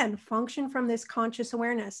 again, function from this conscious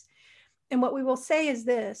awareness. And what we will say is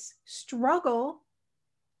this: struggle,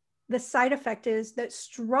 the side effect is that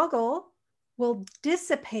struggle will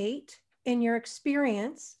dissipate in your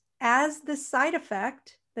experience as the side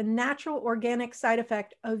effect, the natural organic side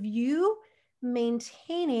effect of you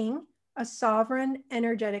maintaining a sovereign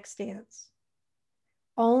energetic stance.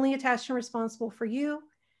 Only attached and responsible for you,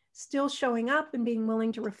 still showing up and being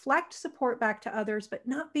willing to reflect support back to others, but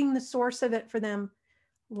not being the source of it for them,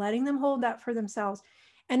 letting them hold that for themselves.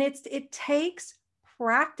 And it takes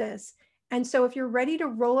practice. And so if you're ready to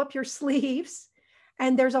roll up your sleeves,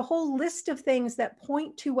 and there's a whole list of things that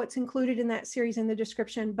point to what's included in that series in the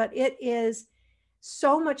description, but it is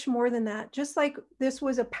so much more than that. Just like this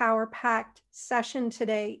was a power-packed session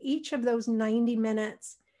today, each of those 90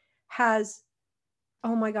 minutes has,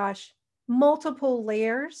 oh my gosh, multiple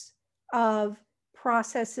layers of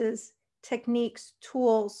processes, techniques,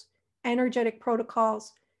 tools, energetic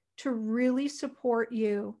protocols to really support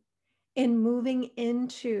you in moving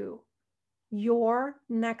into your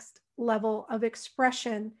next level of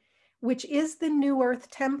expression, which is the New Earth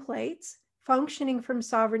templates functioning from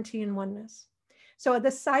sovereignty and oneness. So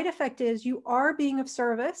the side effect is you are being of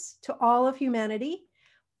service to all of humanity,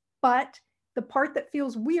 but the part that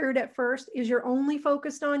feels weird at first is you're only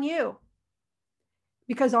focused on you.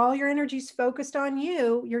 Because all your energy is focused on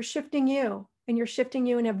you, you're shifting you, and you're shifting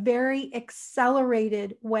you in a very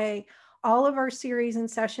accelerated way. All of our series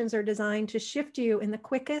and sessions are designed to shift you in the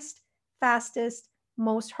quickest, fastest,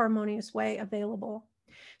 most harmonious way available.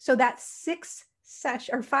 So that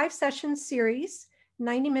 5-session series,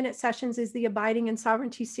 90-minute sessions, is the Abiding in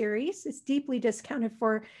Sovereignty series. It's deeply discounted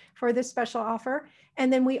for this special offer.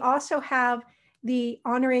 And then we also have the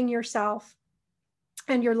Honoring Yourself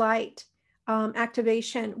and Your Light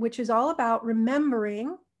activation, which is all about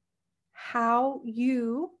remembering how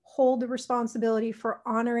you hold the responsibility for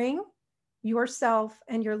honoring yourself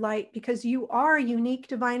and your light, because you are a unique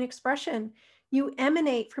divine expression. You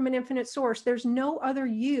emanate from an infinite source. There's no other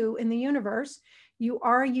you in the universe. You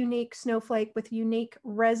are a unique snowflake with unique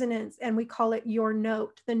resonance, and we call it your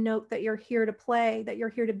note, the note that you're here to play, that you're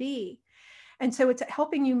here to be. And so it's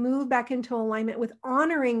helping you move back into alignment with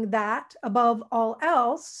honoring that above all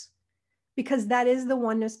else, because that is the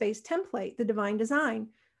oneness-based template, the divine design.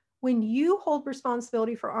 When you hold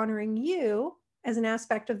responsibility for honoring you as an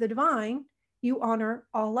aspect of the divine, you honor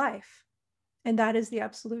all life. And that is the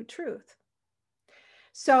absolute truth.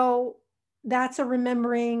 So that's a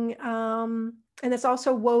remembering, and it's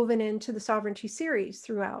also woven into the sovereignty series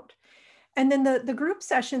throughout. And then the group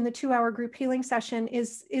session, the 2-hour group healing session,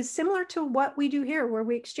 is similar to what we do here, where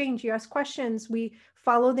we exchange, you ask questions, we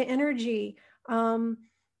follow the energy.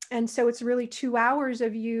 And so it's really 2 hours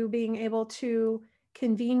of you being able to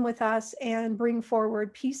convene with us and bring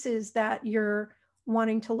forward pieces that you're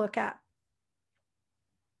wanting to look at.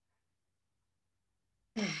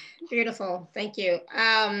 Beautiful. Thank you.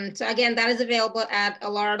 So again, that is available at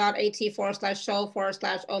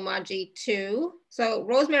alara.at/show/Omaji2. So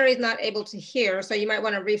Rosemary is not able to hear, so you might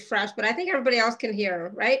want to refresh, but I think everybody else can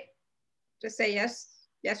hear, right? Just say yes,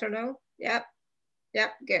 yes or no. Yep.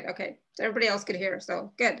 Yep. Good. Okay. So everybody else could hear.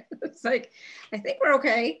 So good. It's like, I think we're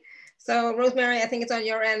okay. So Rosemary, I think it's on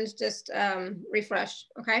your end. Just refresh.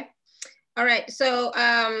 Okay. All right. So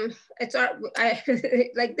it's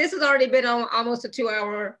like this has already been almost a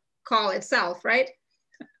 2-hour call itself, right?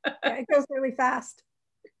 Yeah, it goes really fast.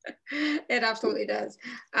 It absolutely does.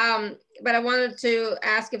 But I wanted to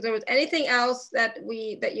ask if there was anything else that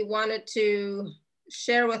you wanted to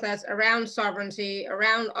share with us around sovereignty,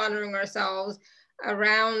 around honoring ourselves,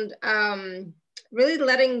 around really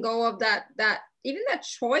letting go of that even that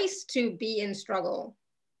choice to be in struggle.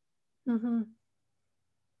 Mm-hmm.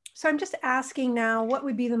 So I'm just asking now, what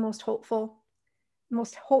would be the most helpful,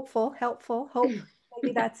 helpful, hope?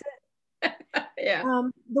 Maybe that's it. Yeah.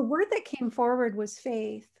 The word that came forward was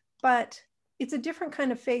faith, but it's a different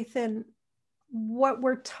kind of faith than what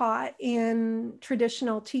we're taught in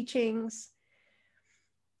traditional teachings.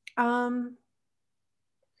 Okay,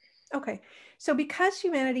 so because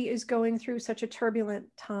humanity is going through such a turbulent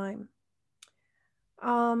time,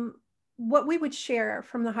 what we would share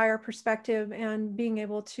from the higher perspective and being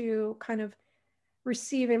able to kind of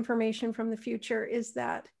receive information from the future is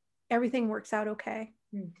that everything works out okay.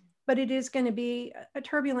 Mm-hmm. But it is going to be a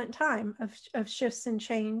turbulent time of shifts and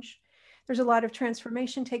change. There's a lot of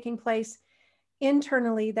transformation taking place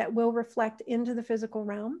internally that will reflect into the physical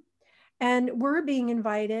realm. And we're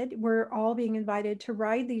all being invited to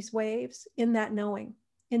ride these waves in that knowing,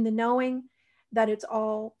 in the knowing that it's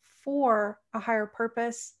all for a higher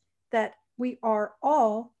purpose, that we are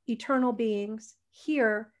all eternal beings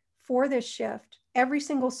here for this shift. Every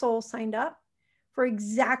single soul signed up for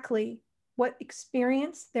exactly what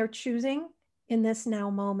experience they're choosing in this now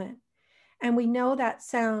moment. And we know that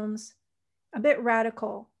sounds a bit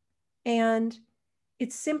radical, and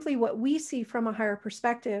It's simply what we see from a higher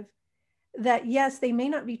perspective, that yes, they may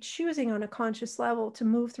not be choosing on a conscious level to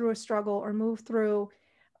move through a struggle or move through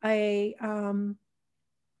a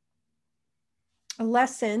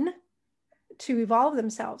lesson to evolve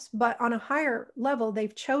themselves, but on a higher level,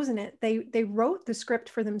 they've chosen it. They wrote the script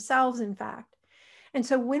for themselves, in fact. And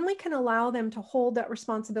so when we can allow them to hold that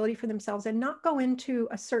responsibility for themselves and not go into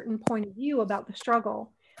a certain point of view about the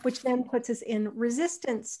struggle, which then puts us in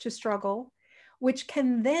resistance to struggle, which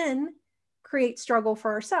can then create struggle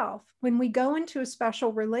for ourselves. When we go into a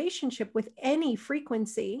special relationship with any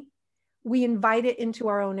frequency, we invite it into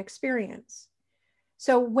our own experience.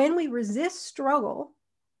 So when we resist struggle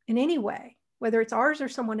in any way, whether it's ours or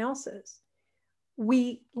someone else's,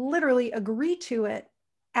 we literally agree to it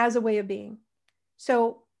as a way of being.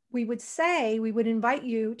 So we would invite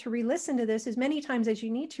you to re-listen to this as many times as you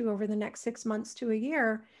need to over the next 6 months to a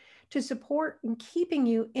year, to support in keeping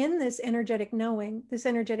you in this energetic knowing, this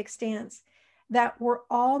energetic stance, that we're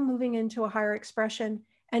all moving into a higher expression.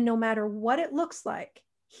 And no matter what it looks like,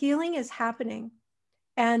 healing is happening.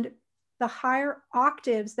 And the higher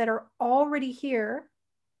octaves that are already here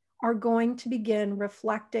are going to begin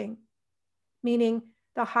reflecting, meaning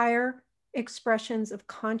the higher expressions of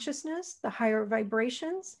consciousness, the higher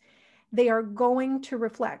vibrations, they are going to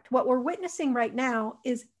reflect. What we're witnessing right now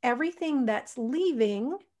is everything that's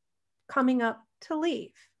leaving coming up to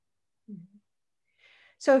leave. Mm-hmm.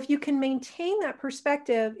 So if you can maintain that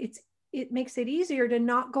perspective, it makes it easier to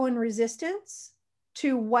not go in resistance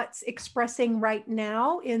to what's expressing right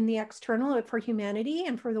now in the external for humanity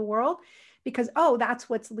and for the world, because, oh, that's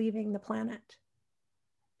what's leaving the planet.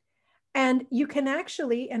 And you can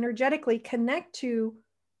actually energetically connect to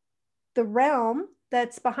the realm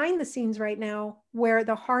that's behind the scenes right now, where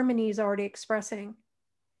the harmony is already expressing,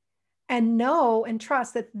 and know and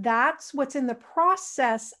trust that that's what's in the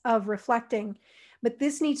process of reflecting. But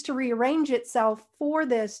this needs to rearrange itself for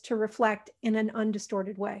this to reflect in an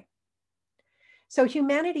undistorted way. So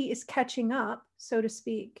humanity is catching up, so to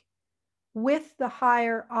speak, with the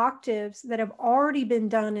higher octaves that have already been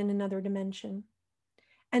done in another dimension.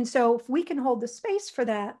 And so if we can hold the space for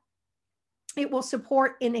that, it will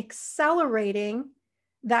support in accelerating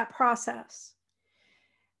that process.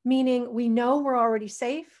 Meaning we know we're already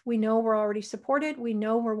safe, we know we're already supported, we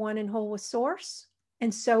know we're one and whole with Source,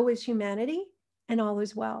 and so is humanity, and all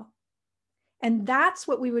is well. And that's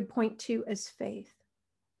what we would point to as faith.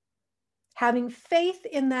 Having faith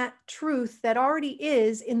in that truth that already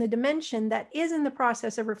is in the dimension that is in the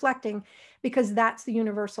process of reflecting, because that's the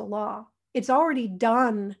universal law. It's already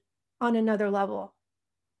done on another level.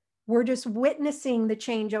 We're just witnessing the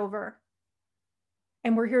changeover.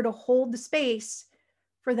 And we're here to hold the space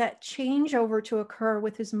for that changeover to occur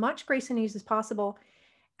with as much grace and ease as possible.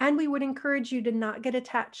 And we would encourage you to not get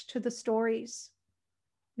attached to the stories,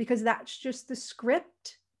 because that's just the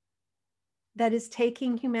script that is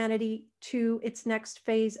taking humanity to its next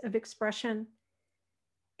phase of expression.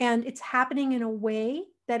 And it's happening in a way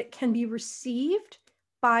that it can be received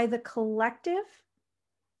by the collective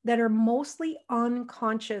that are mostly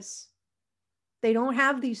unconscious. They don't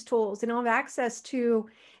have these tools. They don't have access to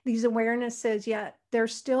these awarenesses yet. They're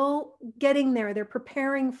still getting there. They're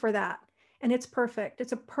preparing for that. And it's perfect.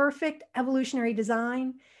 It's a perfect evolutionary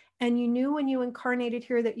design. And you knew when you incarnated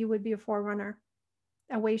here that you would be a forerunner,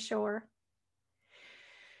 a way shower.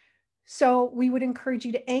 So we would encourage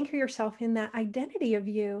you to anchor yourself in that identity of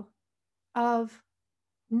you, of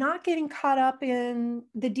not getting caught up in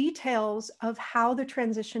the details of how the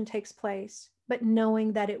transition takes place, but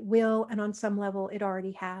knowing that it will, and on some level it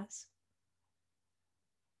already has.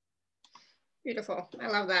 Beautiful. I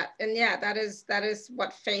love that. And yeah, that is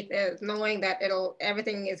what faith is, knowing that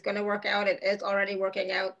everything is going to work out. It is already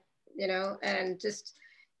working out, you know, and just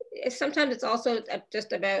sometimes it's also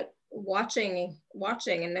just about watching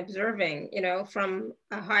and observing, you know, from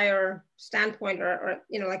a higher standpoint or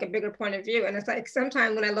you know, like a bigger point of view. And it's like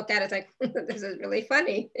sometimes when I look at it, it's like this is really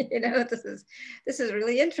funny, you know, this is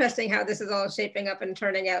really interesting how this is all shaping up and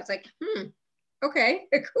turning out. It's like, okay,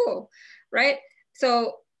 cool, right?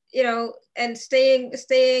 So, you know, and staying,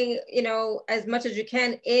 you know, as much as you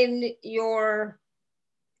can in your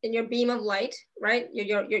beam of light, right?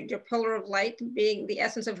 Your pillar of light, being the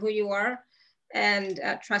essence of who you are, and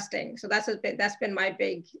trusting. So that's been my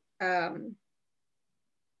big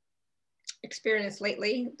experience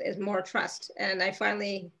lately, is more trust. And I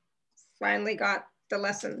finally got the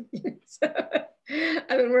lesson. So, I've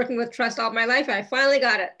been working with trust all my life. I finally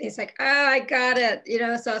got it. It's like, oh, I got it. You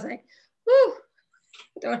know, so I was like, whew,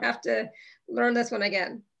 don't have to learn this one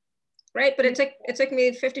again, right? But it took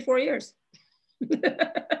me 54 years.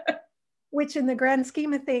 which in the grand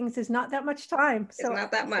scheme of things is not that much time. It's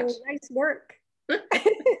not that much. Nice work.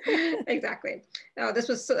 Exactly. No, this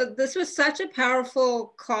was such a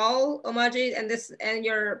powerful call, Omaji, and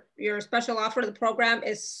your special offer to the program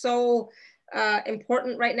is so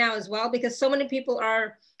important right now as well, because so many people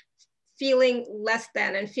are feeling less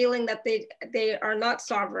than and feeling that they are not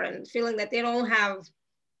sovereign, feeling that they don't have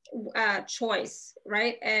choice,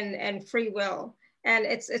 right, and free will. And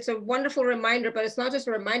it's a wonderful reminder, but it's not just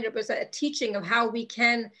a reminder, but it's a teaching of how we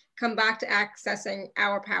can come back to accessing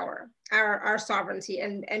our power, our sovereignty,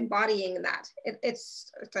 and embodying that.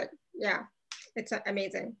 It's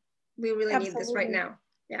amazing. We really need this right now.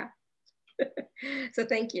 Yeah. So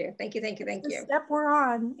thank you. Thank you. It's the step we're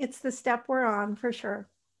on. It's the step we're on for sure.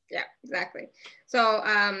 Yeah, exactly. So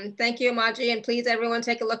thank you, Omaji, and please everyone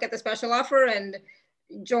take a look at the special offer and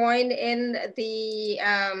join in the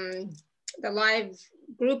live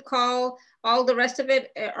group call. All the rest of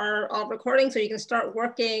it are all recording, so you can start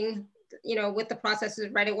working, with the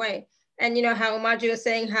processes right away. And how Omaji was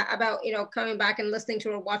saying about, coming back and listening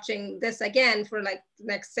to or watching this again for like the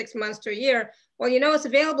next 6 months to a year. Well, it's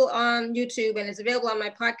available on YouTube and it's available on my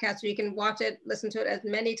podcast, so you can watch it, listen to it as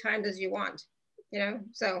many times as you want,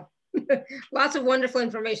 so lots of wonderful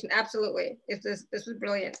information. Absolutely. This was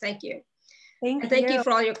brilliant. Thank you. Thank you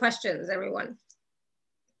for all your questions, everyone.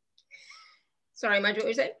 Sorry, Omaji, what were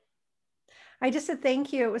you saying? I just said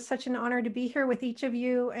thank you. It was such an honor to be here with each of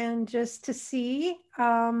you and just to see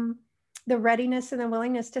the readiness and the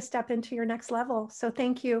willingness to step into your next level. So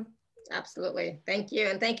thank you. Absolutely. Thank you.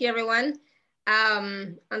 And thank you, everyone.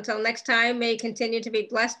 Until next time, may you continue to be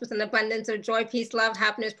blessed with an abundance of joy, peace, love,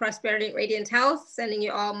 happiness, prosperity, and radiant health. Sending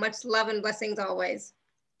you all much love and blessings always.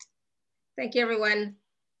 Thank you, everyone.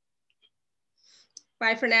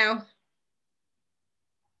 Bye for now.